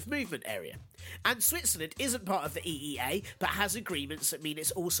Freedom of Movement area. And Switzerland isn't part of the EEA, but has agreements that mean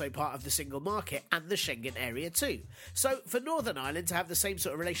it's also part of the single market and the Schengen area too. So for Northern Ireland to have the same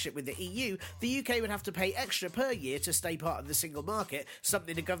sort of relationship with the EU, the UK would have to pay extra per year to stay part of the single market,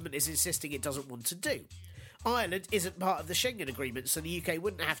 something the government is insisting it doesn't want to do. Ireland isn't part of the Schengen Agreement, so the UK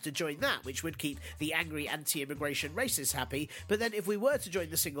wouldn't have to join that, which would keep the angry anti-immigration racists happy. But then if we were to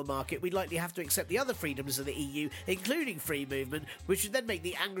join the single market, we'd likely have to accept the other freedoms of the EU, including free movement, which would then make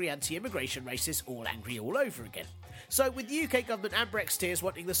the angry anti-immigration racists all angry all over again. So with the UK government and Brexiteers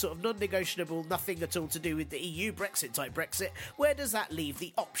wanting the sort of non-negotiable, nothing at all to do with the EU Brexit-type Brexit, where does that leave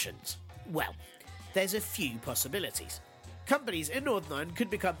the options? Well, there's a few possibilities. Companies in Northern Ireland could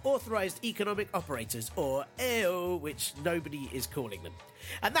become authorised economic operators, or AO, which nobody is calling them.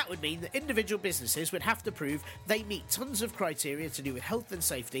 And that would mean that individual businesses would have to prove they meet tons of criteria to do with health and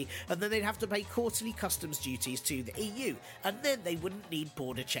safety, and then they'd have to pay quarterly customs duties to the EU, and then they wouldn't need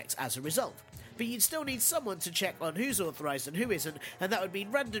border checks as a result. But you'd still need someone to check on who's authorised and who isn't, and that would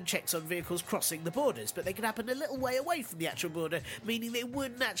mean random checks on vehicles crossing the borders, but they could happen a little way away from the actual border, meaning they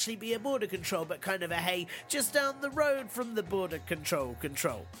wouldn't actually be a border control, but kind of a, hey, just down the road from the border control.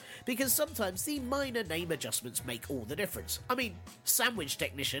 Because sometimes the minor name adjustments make all the difference. I mean, sandwich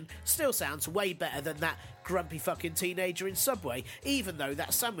technician still sounds way better than that grumpy fucking teenager in Subway, even though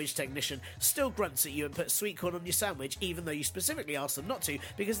that sandwich technician still grunts at you and puts sweet corn on your sandwich, even though you specifically asked them not to,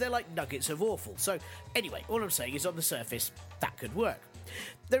 because they're like nuggets of awful. So anyway, all I'm saying is on the surface, that could work.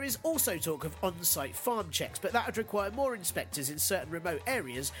 There is also talk of on-site farm checks, but that would require more inspectors in certain remote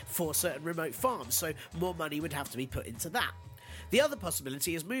areas for certain remote farms, so more money would have to be put into that. The other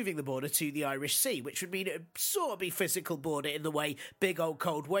possibility is moving the border to the Irish Sea, which would mean it would sort of be physical border in the way big old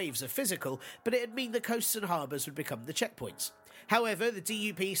cold waves are physical, but it would mean the coasts and harbours would become the checkpoints. However, the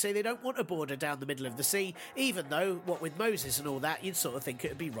DUP say they don't want a border down the middle of the sea, even though, what with Moses and all that, you'd sort of think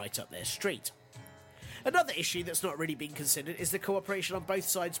it would be right up their street. Another issue that's not really been considered is the cooperation on both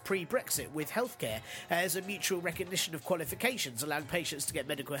sides pre-Brexit with healthcare as a mutual recognition of qualifications, allowing patients to get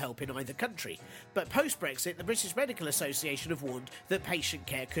medical help in either country. But post-Brexit, the British Medical Association have warned that patient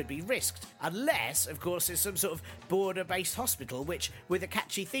care could be risked, unless, of course, it's some sort of border-based hospital, which, with a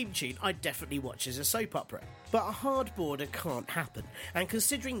catchy theme tune, I'd definitely watch as a soap opera. But a hard border can't happen, and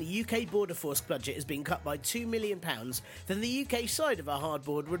considering the UK Border Force budget has been cut by £2 million, then the UK side of a hard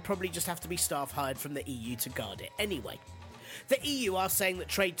border would probably just have to be staff hired from the EU to guard it anyway. The EU are saying that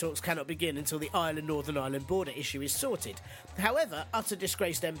trade talks cannot begin until the Ireland-Northern Ireland border issue is sorted. However, utter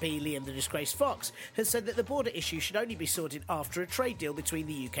disgraced MP Liam the Disgraced Fox has said that the border issue should only be sorted after a trade deal between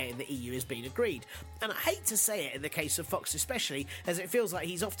the UK and the EU has been agreed. And I hate to say it in the case of Fox especially, as it feels like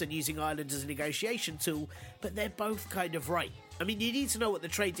he's often using Ireland as a negotiation tool, but they're both kind of right. I mean, you need to know what the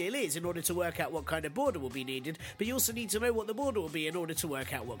trade deal is in order to work out what kind of border will be needed, but you also need to know what the border will be in order to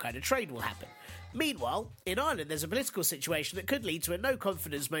work out what kind of trade will happen. Meanwhile, in Ireland, there's a political situation that could lead to a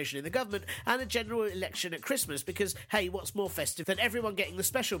no-confidence motion in the government and a general election at Christmas because, hey, what's more festive than everyone getting the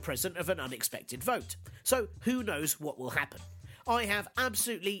special present of an unexpected vote? So, who knows what will happen? I have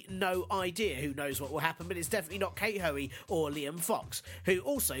absolutely no idea who knows what will happen, but it's definitely not Kate Hoey or Liam Fox, who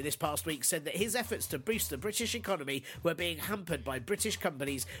also this past week said that his efforts to boost the British economy were being hampered by British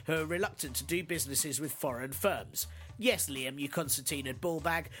companies who are reluctant to do businesses with foreign firms. Yes, Liam, you concertinaed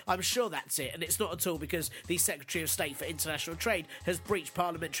ballbag, I'm sure that's it, and it's not at all because the Secretary of State for International Trade has breached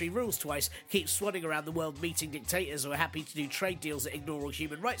parliamentary rules twice, keeps swanning around the world meeting dictators who are happy to do trade deals that ignore all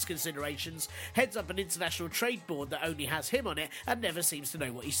human rights considerations, heads up an international trade board that only has him on it, and never seems to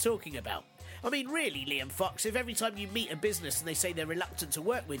know what he's talking about. I mean, really, Liam Fox, if every time you meet a business and they say they're reluctant to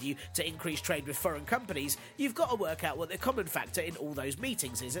work with you to increase trade with foreign companies, you've got to work out what the common factor in all those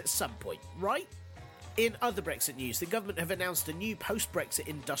meetings is at some point, right? In other Brexit news, the government have announced a new post-Brexit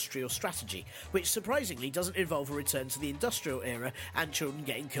industrial strategy, which surprisingly doesn't involve a return to the industrial era and children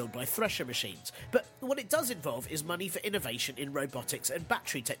getting killed by thresher machines. But what it does involve is money for innovation in robotics and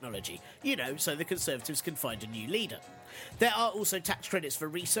battery technology, so the Conservatives can find a new leader. There are also tax credits for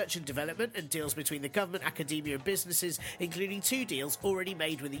research and development and deals between the government, academia and businesses, including 2 deals already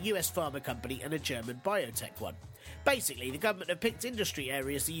made with a US pharma company and a German biotech one. Basically, the government have picked industry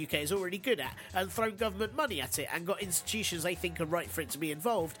areas the UK is already good at and thrown government money at it and got institutions they think are right for it to be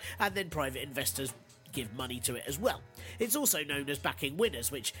involved, and then private investors give money to it as well. It's also known as backing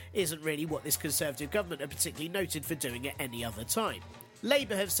winners, which isn't really what this Conservative government are particularly noted for doing at any other time.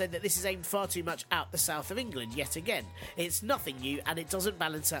 Labour have said that this is aimed far too much out the south of England yet again. It's nothing new and it doesn't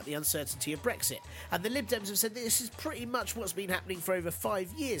balance out the uncertainty of Brexit. And the Lib Dems have said that this is pretty much what's been happening for over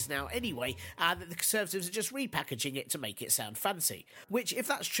 5 years now anyway, and that the Conservatives are just repackaging it to make it sound fancy. Which, if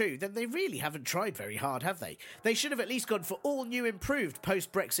that's true, then they really haven't tried very hard, have they? They should have at least gone for all new improved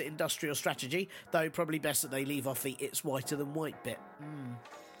post-Brexit industrial strategy, though probably best that they leave off the "it's whiter than white" bit.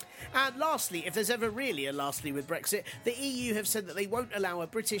 And lastly, if there's ever really a lastly with Brexit, the EU have said that they won't allow a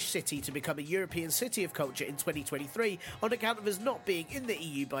British city to become a European City of Culture in 2023 on account of us not being in the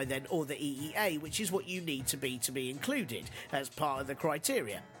EU by then or the EEA, which is what you need to be included as part of the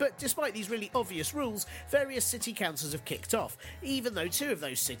criteria. But despite these really obvious rules, various city councils have kicked off, even though 2 of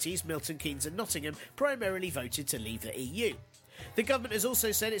those cities, Milton Keynes and Nottingham, primarily voted to leave the EU. The government has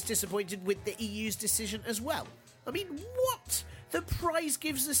also said it's disappointed with the EU's decision as well. I mean, what? The prize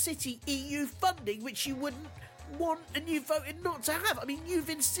gives the city EU funding, which you wouldn't want and you voted not to have. I mean, you've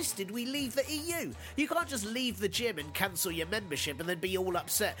insisted we leave the EU. You can't just leave the gym and cancel your membership and then be all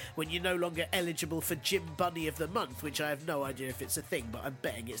upset when you're no longer eligible for Gym Bunny of the Month, which I have no idea if it's a thing, but I'm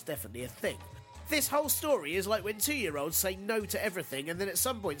betting it's definitely a thing. This whole story is like when 2-year-olds say no to everything and then at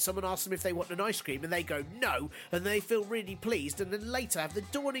some point someone asks them if they want an ice cream and they go no and they feel really pleased and then later have the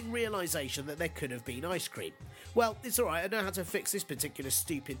dawning realisation that there could have been ice cream. Well, it's alright, I know how to fix this particular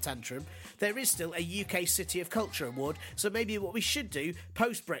stupid tantrum. There is still a UK City of Culture award, so maybe what we should do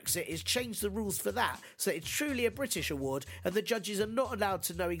post-Brexit is change the rules for that so it's truly a British award and the judges are not allowed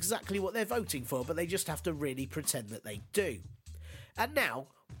to know exactly what they're voting for, but they just have to really pretend that they do. And now,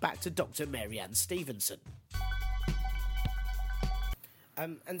 back to Dr. Mary Ann Stevenson.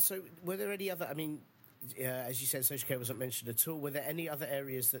 And so, were there any other, as you said, social care wasn't mentioned at all. Were there any other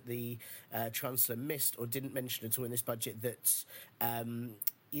areas that the Chancellor missed or didn't mention at all in this budget that,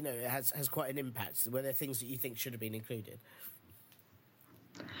 has quite an impact? Were there things that you think should have been included?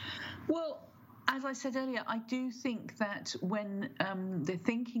 Well, As I said earlier, I do think that when they're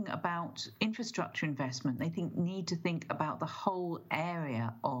thinking about infrastructure investment, they need to think about the whole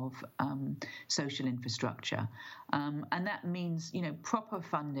area of social infrastructure. And that means, proper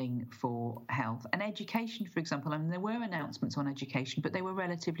funding for health and education, for example. I mean, there were announcements on education, but they were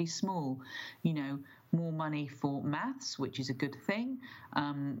relatively small. More money for maths, which is a good thing,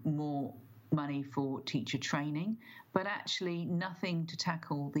 more money for teacher training, but actually nothing to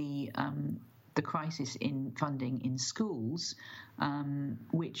tackle the crisis in funding in schools,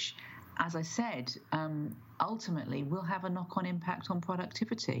 which, as I said, ultimately will have a knock-on impact on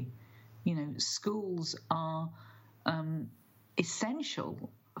productivity. Schools are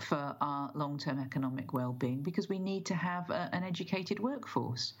essential for our long-term economic well-being because we need to have an educated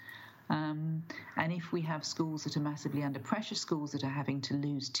workforce. And if we have schools that are massively under pressure, schools that are having to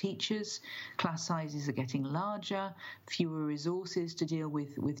lose teachers, class sizes are getting larger, fewer resources to deal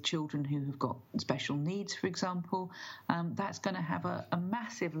with children who have got special needs, for example, that's going to have a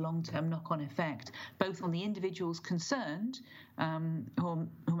massive long-term knock-on effect, both on the individuals concerned, who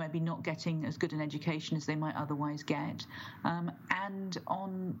may be not getting as good an education as they might otherwise get, and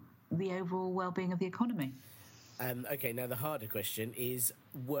on the overall well-being of the economy. Okay, now the harder question is,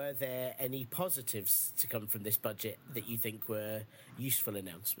 were there any positives to come from this budget that you think were useful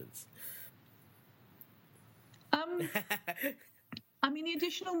announcements? I mean, the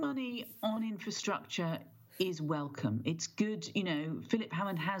additional money on infrastructure is welcome. It's good. Philip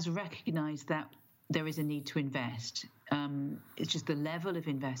Hammond has recognised that there is a need to invest. It's just the level of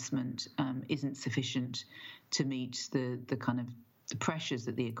investment isn't sufficient to meet the kind of the pressures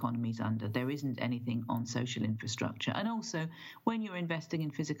that the economy's under. There isn't anything on social infrastructure. And also, when you're investing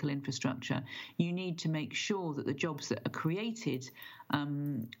in physical infrastructure, you need to make sure that the jobs that are created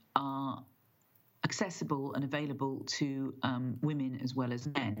are accessible and available to women as well as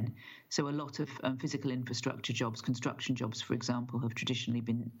men. So a lot of physical infrastructure jobs, construction jobs, for example, have traditionally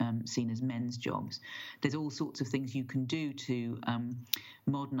been seen as men's jobs. There's all sorts of things you can do to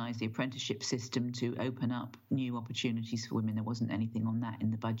modernise the apprenticeship system to open up new opportunities for women. There wasn't anything on that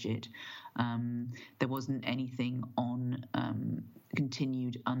in the budget. There wasn't anything on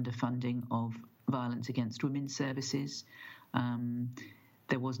continued underfunding of violence against women's services.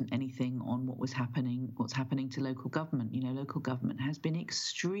 There wasn't anything on what's happening to local government. Local government has been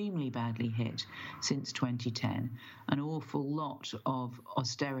extremely badly hit since 2010. An awful lot of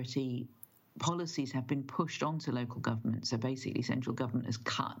austerity policies have been pushed onto local government. So basically, central government has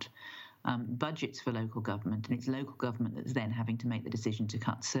cut budgets for local government, and it's local government that's then having to make the decision to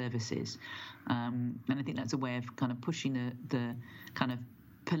cut services. And I think that's a way of kind of pushing the kind of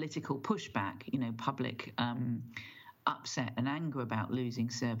political pushback, public upset and anger about losing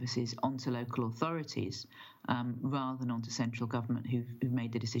services onto local authorities rather than onto central government who've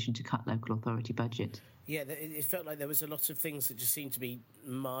made the decision to cut local authority budget. Yeah, it felt like there was a lot of things that just seemed to be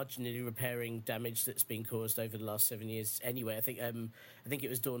marginally repairing damage that's been caused over the last 7 years anyway. I think it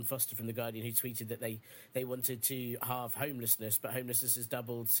was Dawn Foster from The Guardian who tweeted that they wanted to halve homelessness, but homelessness has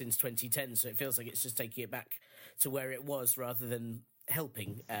doubled since 2010, so it feels like it's just taking it back to where it was rather than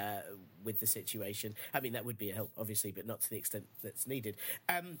helping with the situation. I mean, that would be a help, obviously, but not to the extent that's needed.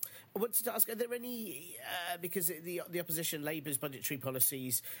 I wanted to ask, are there any, because the opposition, Labour's budgetary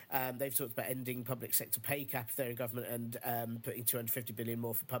policies, they've talked about ending public sector pay cap if they're in government and putting $250 billion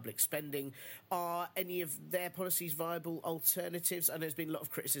more for public spending. Are any of their policies viable alternatives? I know there's been a lot of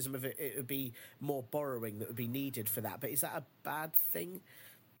criticism of it would be more borrowing that would be needed for that, but is that a bad thing?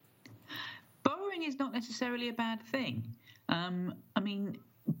 Borrowing is not necessarily a bad thing. I mean,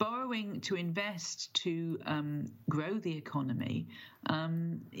 borrowing to invest to grow the economy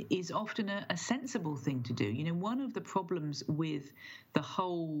is often a sensible thing to do. One of the problems with the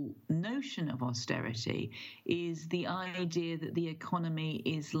whole notion of austerity is the idea that the economy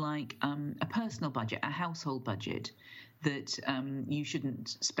is like a personal budget, a household budget, that you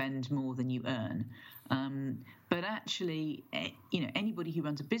shouldn't spend more than you earn. But actually, anybody who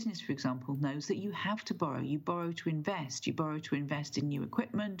runs a business, for example, knows that you have to borrow. You borrow to invest. You borrow to invest in new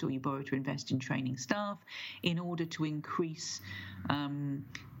equipment, or you borrow to invest in training staff in order to increase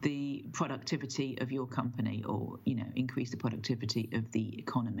the productivity of your company, or increase the productivity of the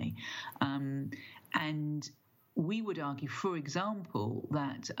economy. And we would argue, for example,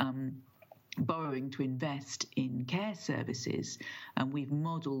 that borrowing to invest in care services, and we've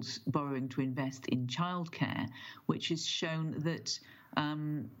modelled borrowing to invest in childcare, which has shown that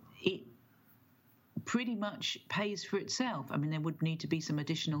it pretty much pays for itself. I mean, there would need to be some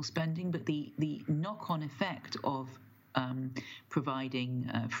additional spending, but the knock-on effect of providing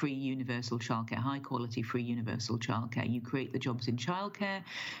free universal childcare, high quality free universal childcare. You create the jobs in childcare.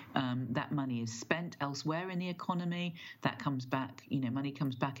 That money is spent elsewhere in the economy. That comes back, money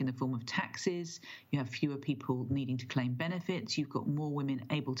comes back in the form of taxes. You have fewer people needing to claim benefits. You've got more women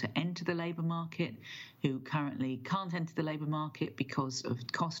able to enter the labour market who currently can't enter the labour market because of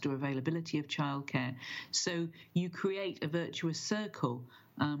cost or availability of childcare. So you create a virtuous circle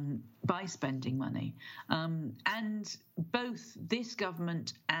by spending money. And both this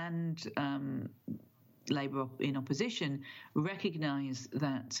government and Labour in opposition recognise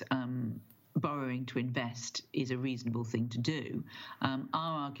that borrowing to invest is a reasonable thing to do. Our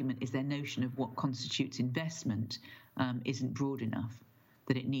argument is their notion of what constitutes investment isn't broad enough,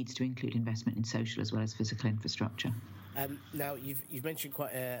 that it needs to include investment in social as well as physical infrastructure. Now, you've mentioned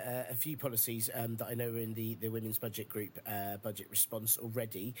quite a few policies that I know are in the Women's Budget Group budget response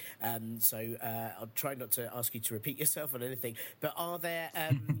already. So I'll try not to ask you to repeat yourself on anything. But are there,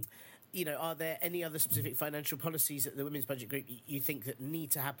 are there any other specific financial policies at the Women's Budget Group you think that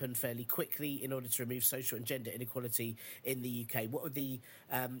need to happen fairly quickly in order to remove social and gender inequality in the UK? What would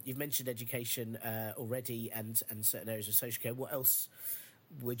you've mentioned education already and certain areas of social care. What else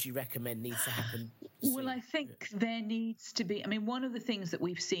would you recommend needs to happen soon? Well, I think there needs to be, one of the things that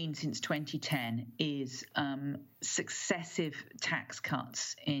we've seen since 2010 is successive tax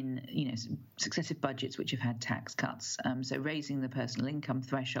cuts in, successive budgets which have had tax cuts. So raising the personal income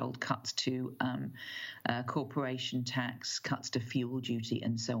threshold, cuts to corporation tax, cuts to fuel duty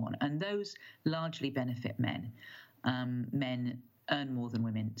and so on. And those largely benefit men. Men earn more than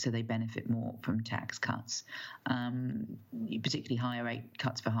women, so they benefit more from tax cuts, particularly higher rate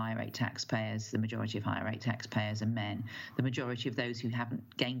cuts for higher rate taxpayers. The majority of higher rate taxpayers are men. The majority of those who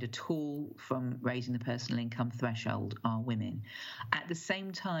haven't gained at all from raising the personal income threshold are women. At the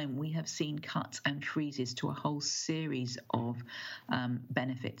same time, we have seen cuts and freezes to a whole series of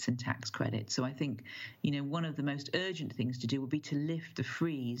benefits and tax credits. So I think, one of the most urgent things to do would be to lift the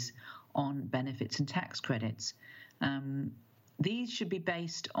freeze on benefits and tax credits. These should be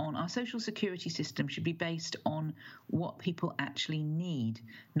based on, our social security system should be based on what people actually need,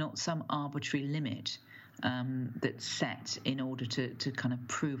 not some arbitrary limit that's set in order to kind of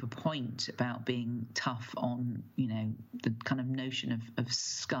prove a point about being tough on, the kind of notion of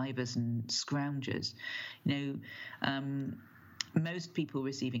skivers and scroungers. Most people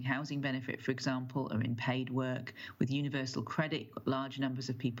receiving housing benefit, for example, are in paid work. With universal credit, large numbers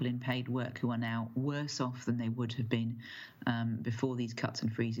of people in paid work who are now worse off than they would have been before these cuts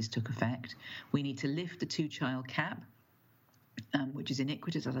and freezes took effect. We need to lift the two-child cap, which is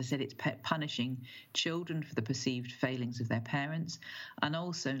iniquitous. As I said, it's punishing children for the perceived failings of their parents, and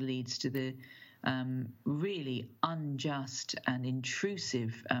also leads to the really unjust and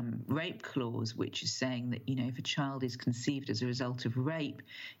intrusive rape clause, which is saying that, if a child is conceived as a result of rape,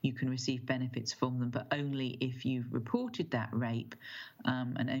 you can receive benefits from them, but only if you've reported that rape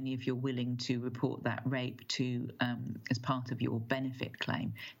and only if you're willing to report that rape to as part of your benefit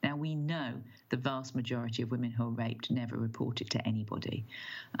claim. Now, we know the vast majority of women who are raped never report it to anybody.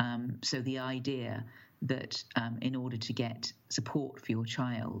 So the idea that in order to get support for your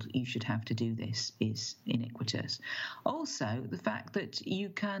child, you should have to do this is iniquitous. Also, the fact that you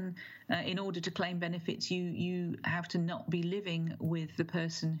can, in order to claim benefits, you have to not be living with the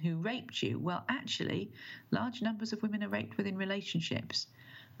person who raped you. Well, actually, large numbers of women are raped within relationships.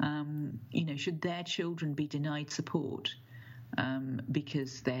 Should their children be denied support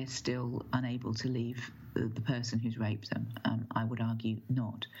because they're still unable to leave the person who's raped them? I would argue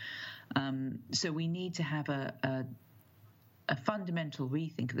not. So we need to have a fundamental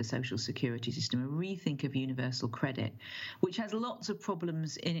rethink of the social security system, a rethink of universal credit, which has lots of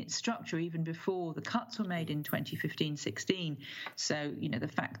problems in its structure even before the cuts were made in 2015-16. So, the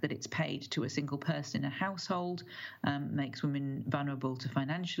fact that it's paid to a single person in a household makes women vulnerable to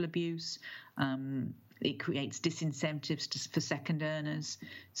financial abuse. It creates disincentives for second earners.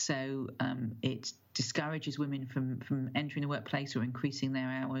 So it discourages women from entering the workplace or increasing their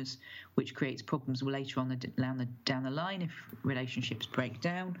hours, which creates problems later on down the line if relationships break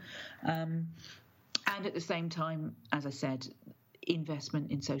down. And at the same time, as I said,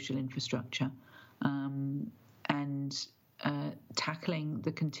 investment in social infrastructure and tackling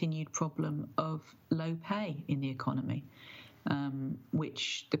the continued problem of low pay in the economy,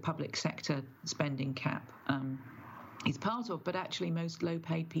 which the public sector spending cap is part of, but actually most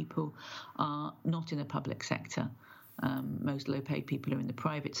low-paid people are not in the public sector. Most low-paid people are in the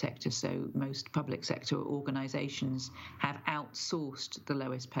private sector, so most public sector organisations have outsourced the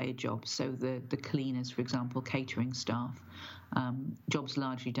lowest-paid jobs. So the cleaners, for example, catering staff, jobs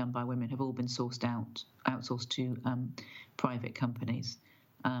largely done by women, have all been outsourced to private companies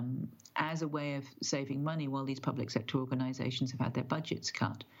as a way of saving money while these public sector organisations have had their budgets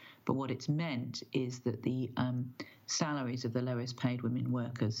cut. But what it's meant is that the salaries of the lowest-paid women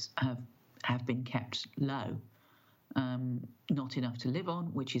workers have been kept low. Not enough to live on,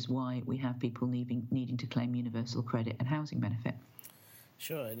 which is why we have people needing to claim universal credit and housing benefit.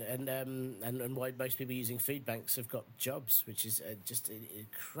 Sure, and why most people using food banks have got jobs, which is just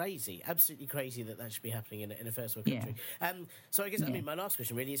crazy, absolutely crazy that should be happening in a first world country. Yeah. So I guess my last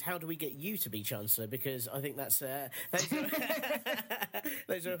question really is, how do we get you to be Chancellor? Because I think those are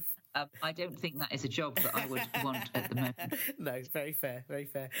I don't think that is a job that I would want at the moment. No, very fair, very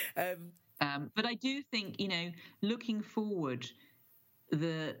fair. But I do think, looking forward,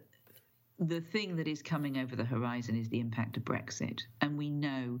 the thing that is coming over the horizon is the impact of Brexit. And we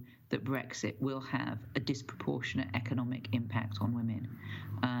know that Brexit will have a disproportionate economic impact on women.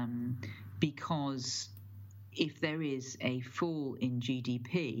 Because if there is a fall in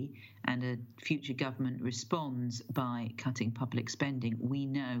GDP and a future government responds by cutting public spending, we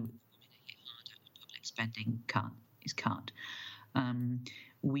know public spending is cut.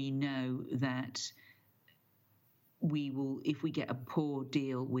 We know that we will, if we get a poor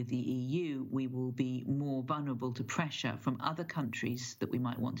deal with the EU, we will be more vulnerable to pressure from other countries that we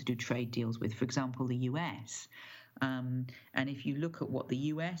might want to do trade deals with, for example, the US. And if you look at what the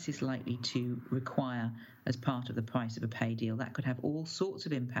US is likely to require as part of the price of a pay deal, that could have all sorts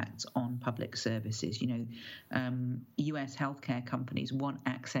of impacts on public services. US healthcare companies want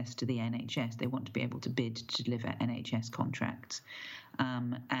access to the NHS. They want to be able to bid to deliver NHS contracts.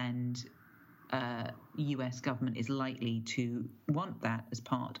 And US government is likely to want that as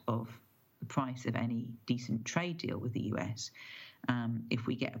part of the price of any decent trade deal with the US. If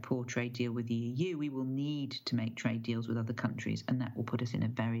we get a poor trade deal with the EU, we will need to make trade deals with other countries, and that will put us in a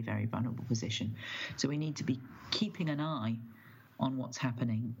very, very vulnerable position. So we need to be keeping an eye on what's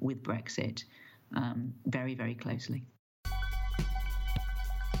happening with Brexit very, very closely.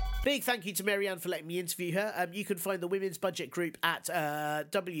 Big thank you to Mary-Anne for letting me interview her. You can find the Women's Budget Group at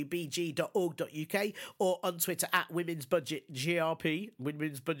wbg.org.uk or on Twitter at Women's Budget GRP,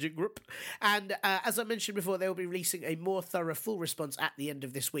 Women's Budget Group. And as I mentioned before, they'll be releasing a more thorough full response at the end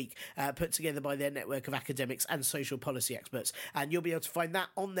of this week, put together by their network of academics and social policy experts. And you'll be able to find that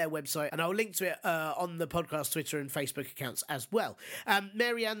on their website, and I'll link to it on the podcast Twitter and Facebook accounts as well.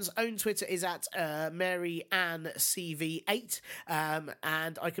 Mary-Anne's own Twitter is at MaryAnneCV8,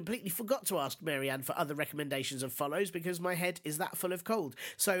 and I completely forgot to ask Mary-Anne for other recommendations of follows because my head is that full of cold.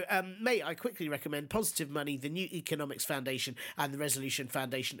 So may I quickly recommend Positive Money, the New Economics Foundation and the Resolution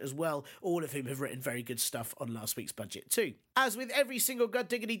Foundation as well, all of whom have written very good stuff on last week's budget too. As with every single god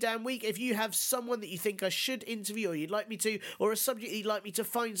diggity damn week, if you have someone that you think I should interview or you'd like me to, or a subject you'd like me to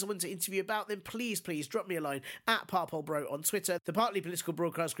find someone to interview about, then please drop me a line at ParpolBro on Twitter, the Partly Political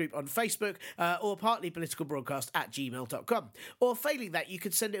Broadcast Group on Facebook, or partlypoliticalbroadcast@gmail.com. Or failing that, you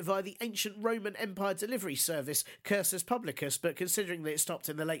could send it via the ancient Roman Empire delivery service Cursus Publicus, but considering that it stopped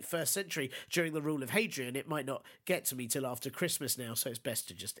in the late 1st century during the rule of Hadrian, it might not get to me till after Christmas now, so it's best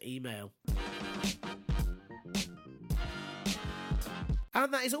to just email.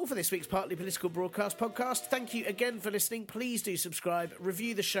 And that is all for this week's Partly Political Broadcast podcast. Thank you again for listening. Please do subscribe,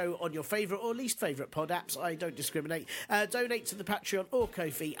 review the show on your favourite or least favourite pod apps. I don't discriminate. Donate to the Patreon or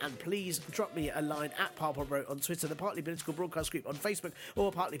Ko-fi, and please drop me a line at ParpleBro on Twitter, the Partly Political Broadcast Group on Facebook,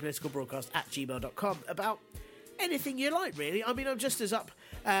 or partlypoliticalbroadcast@gmail.com about anything you like, really. I mean, I'm just as up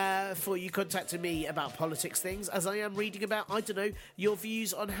for you contacting me about politics things as I am reading about, I don't know, your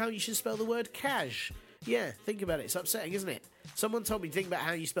views on how you should spell the word cash. Yeah, think about it. It's upsetting, isn't it? Someone told me to think about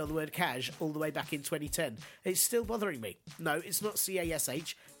how you spell the word cash all the way back in 2010. It's still bothering me. No, it's not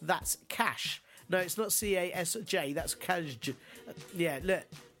C-A-S-H. That's cash. No, it's not C-A-S-J. That's cash. Yeah, look.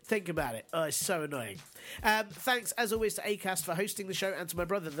 Think about it. Oh, it's so annoying. Thanks, as always, to Acast for hosting the show and to my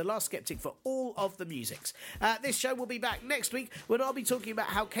brother, The Last Skeptic, for all of the musics. This show will be back next week when I'll be talking about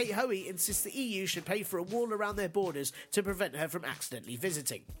how Kate Hoey insists the EU should pay for a wall around their borders to prevent her from accidentally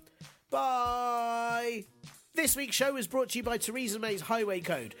visiting. Bye! This week's show was brought to you by Theresa May's Highway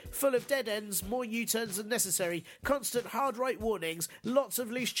Code, full of dead ends, more U-turns than necessary, constant hard right warnings, lots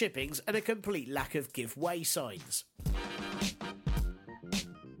of loose chippings, and a complete lack of give way signs.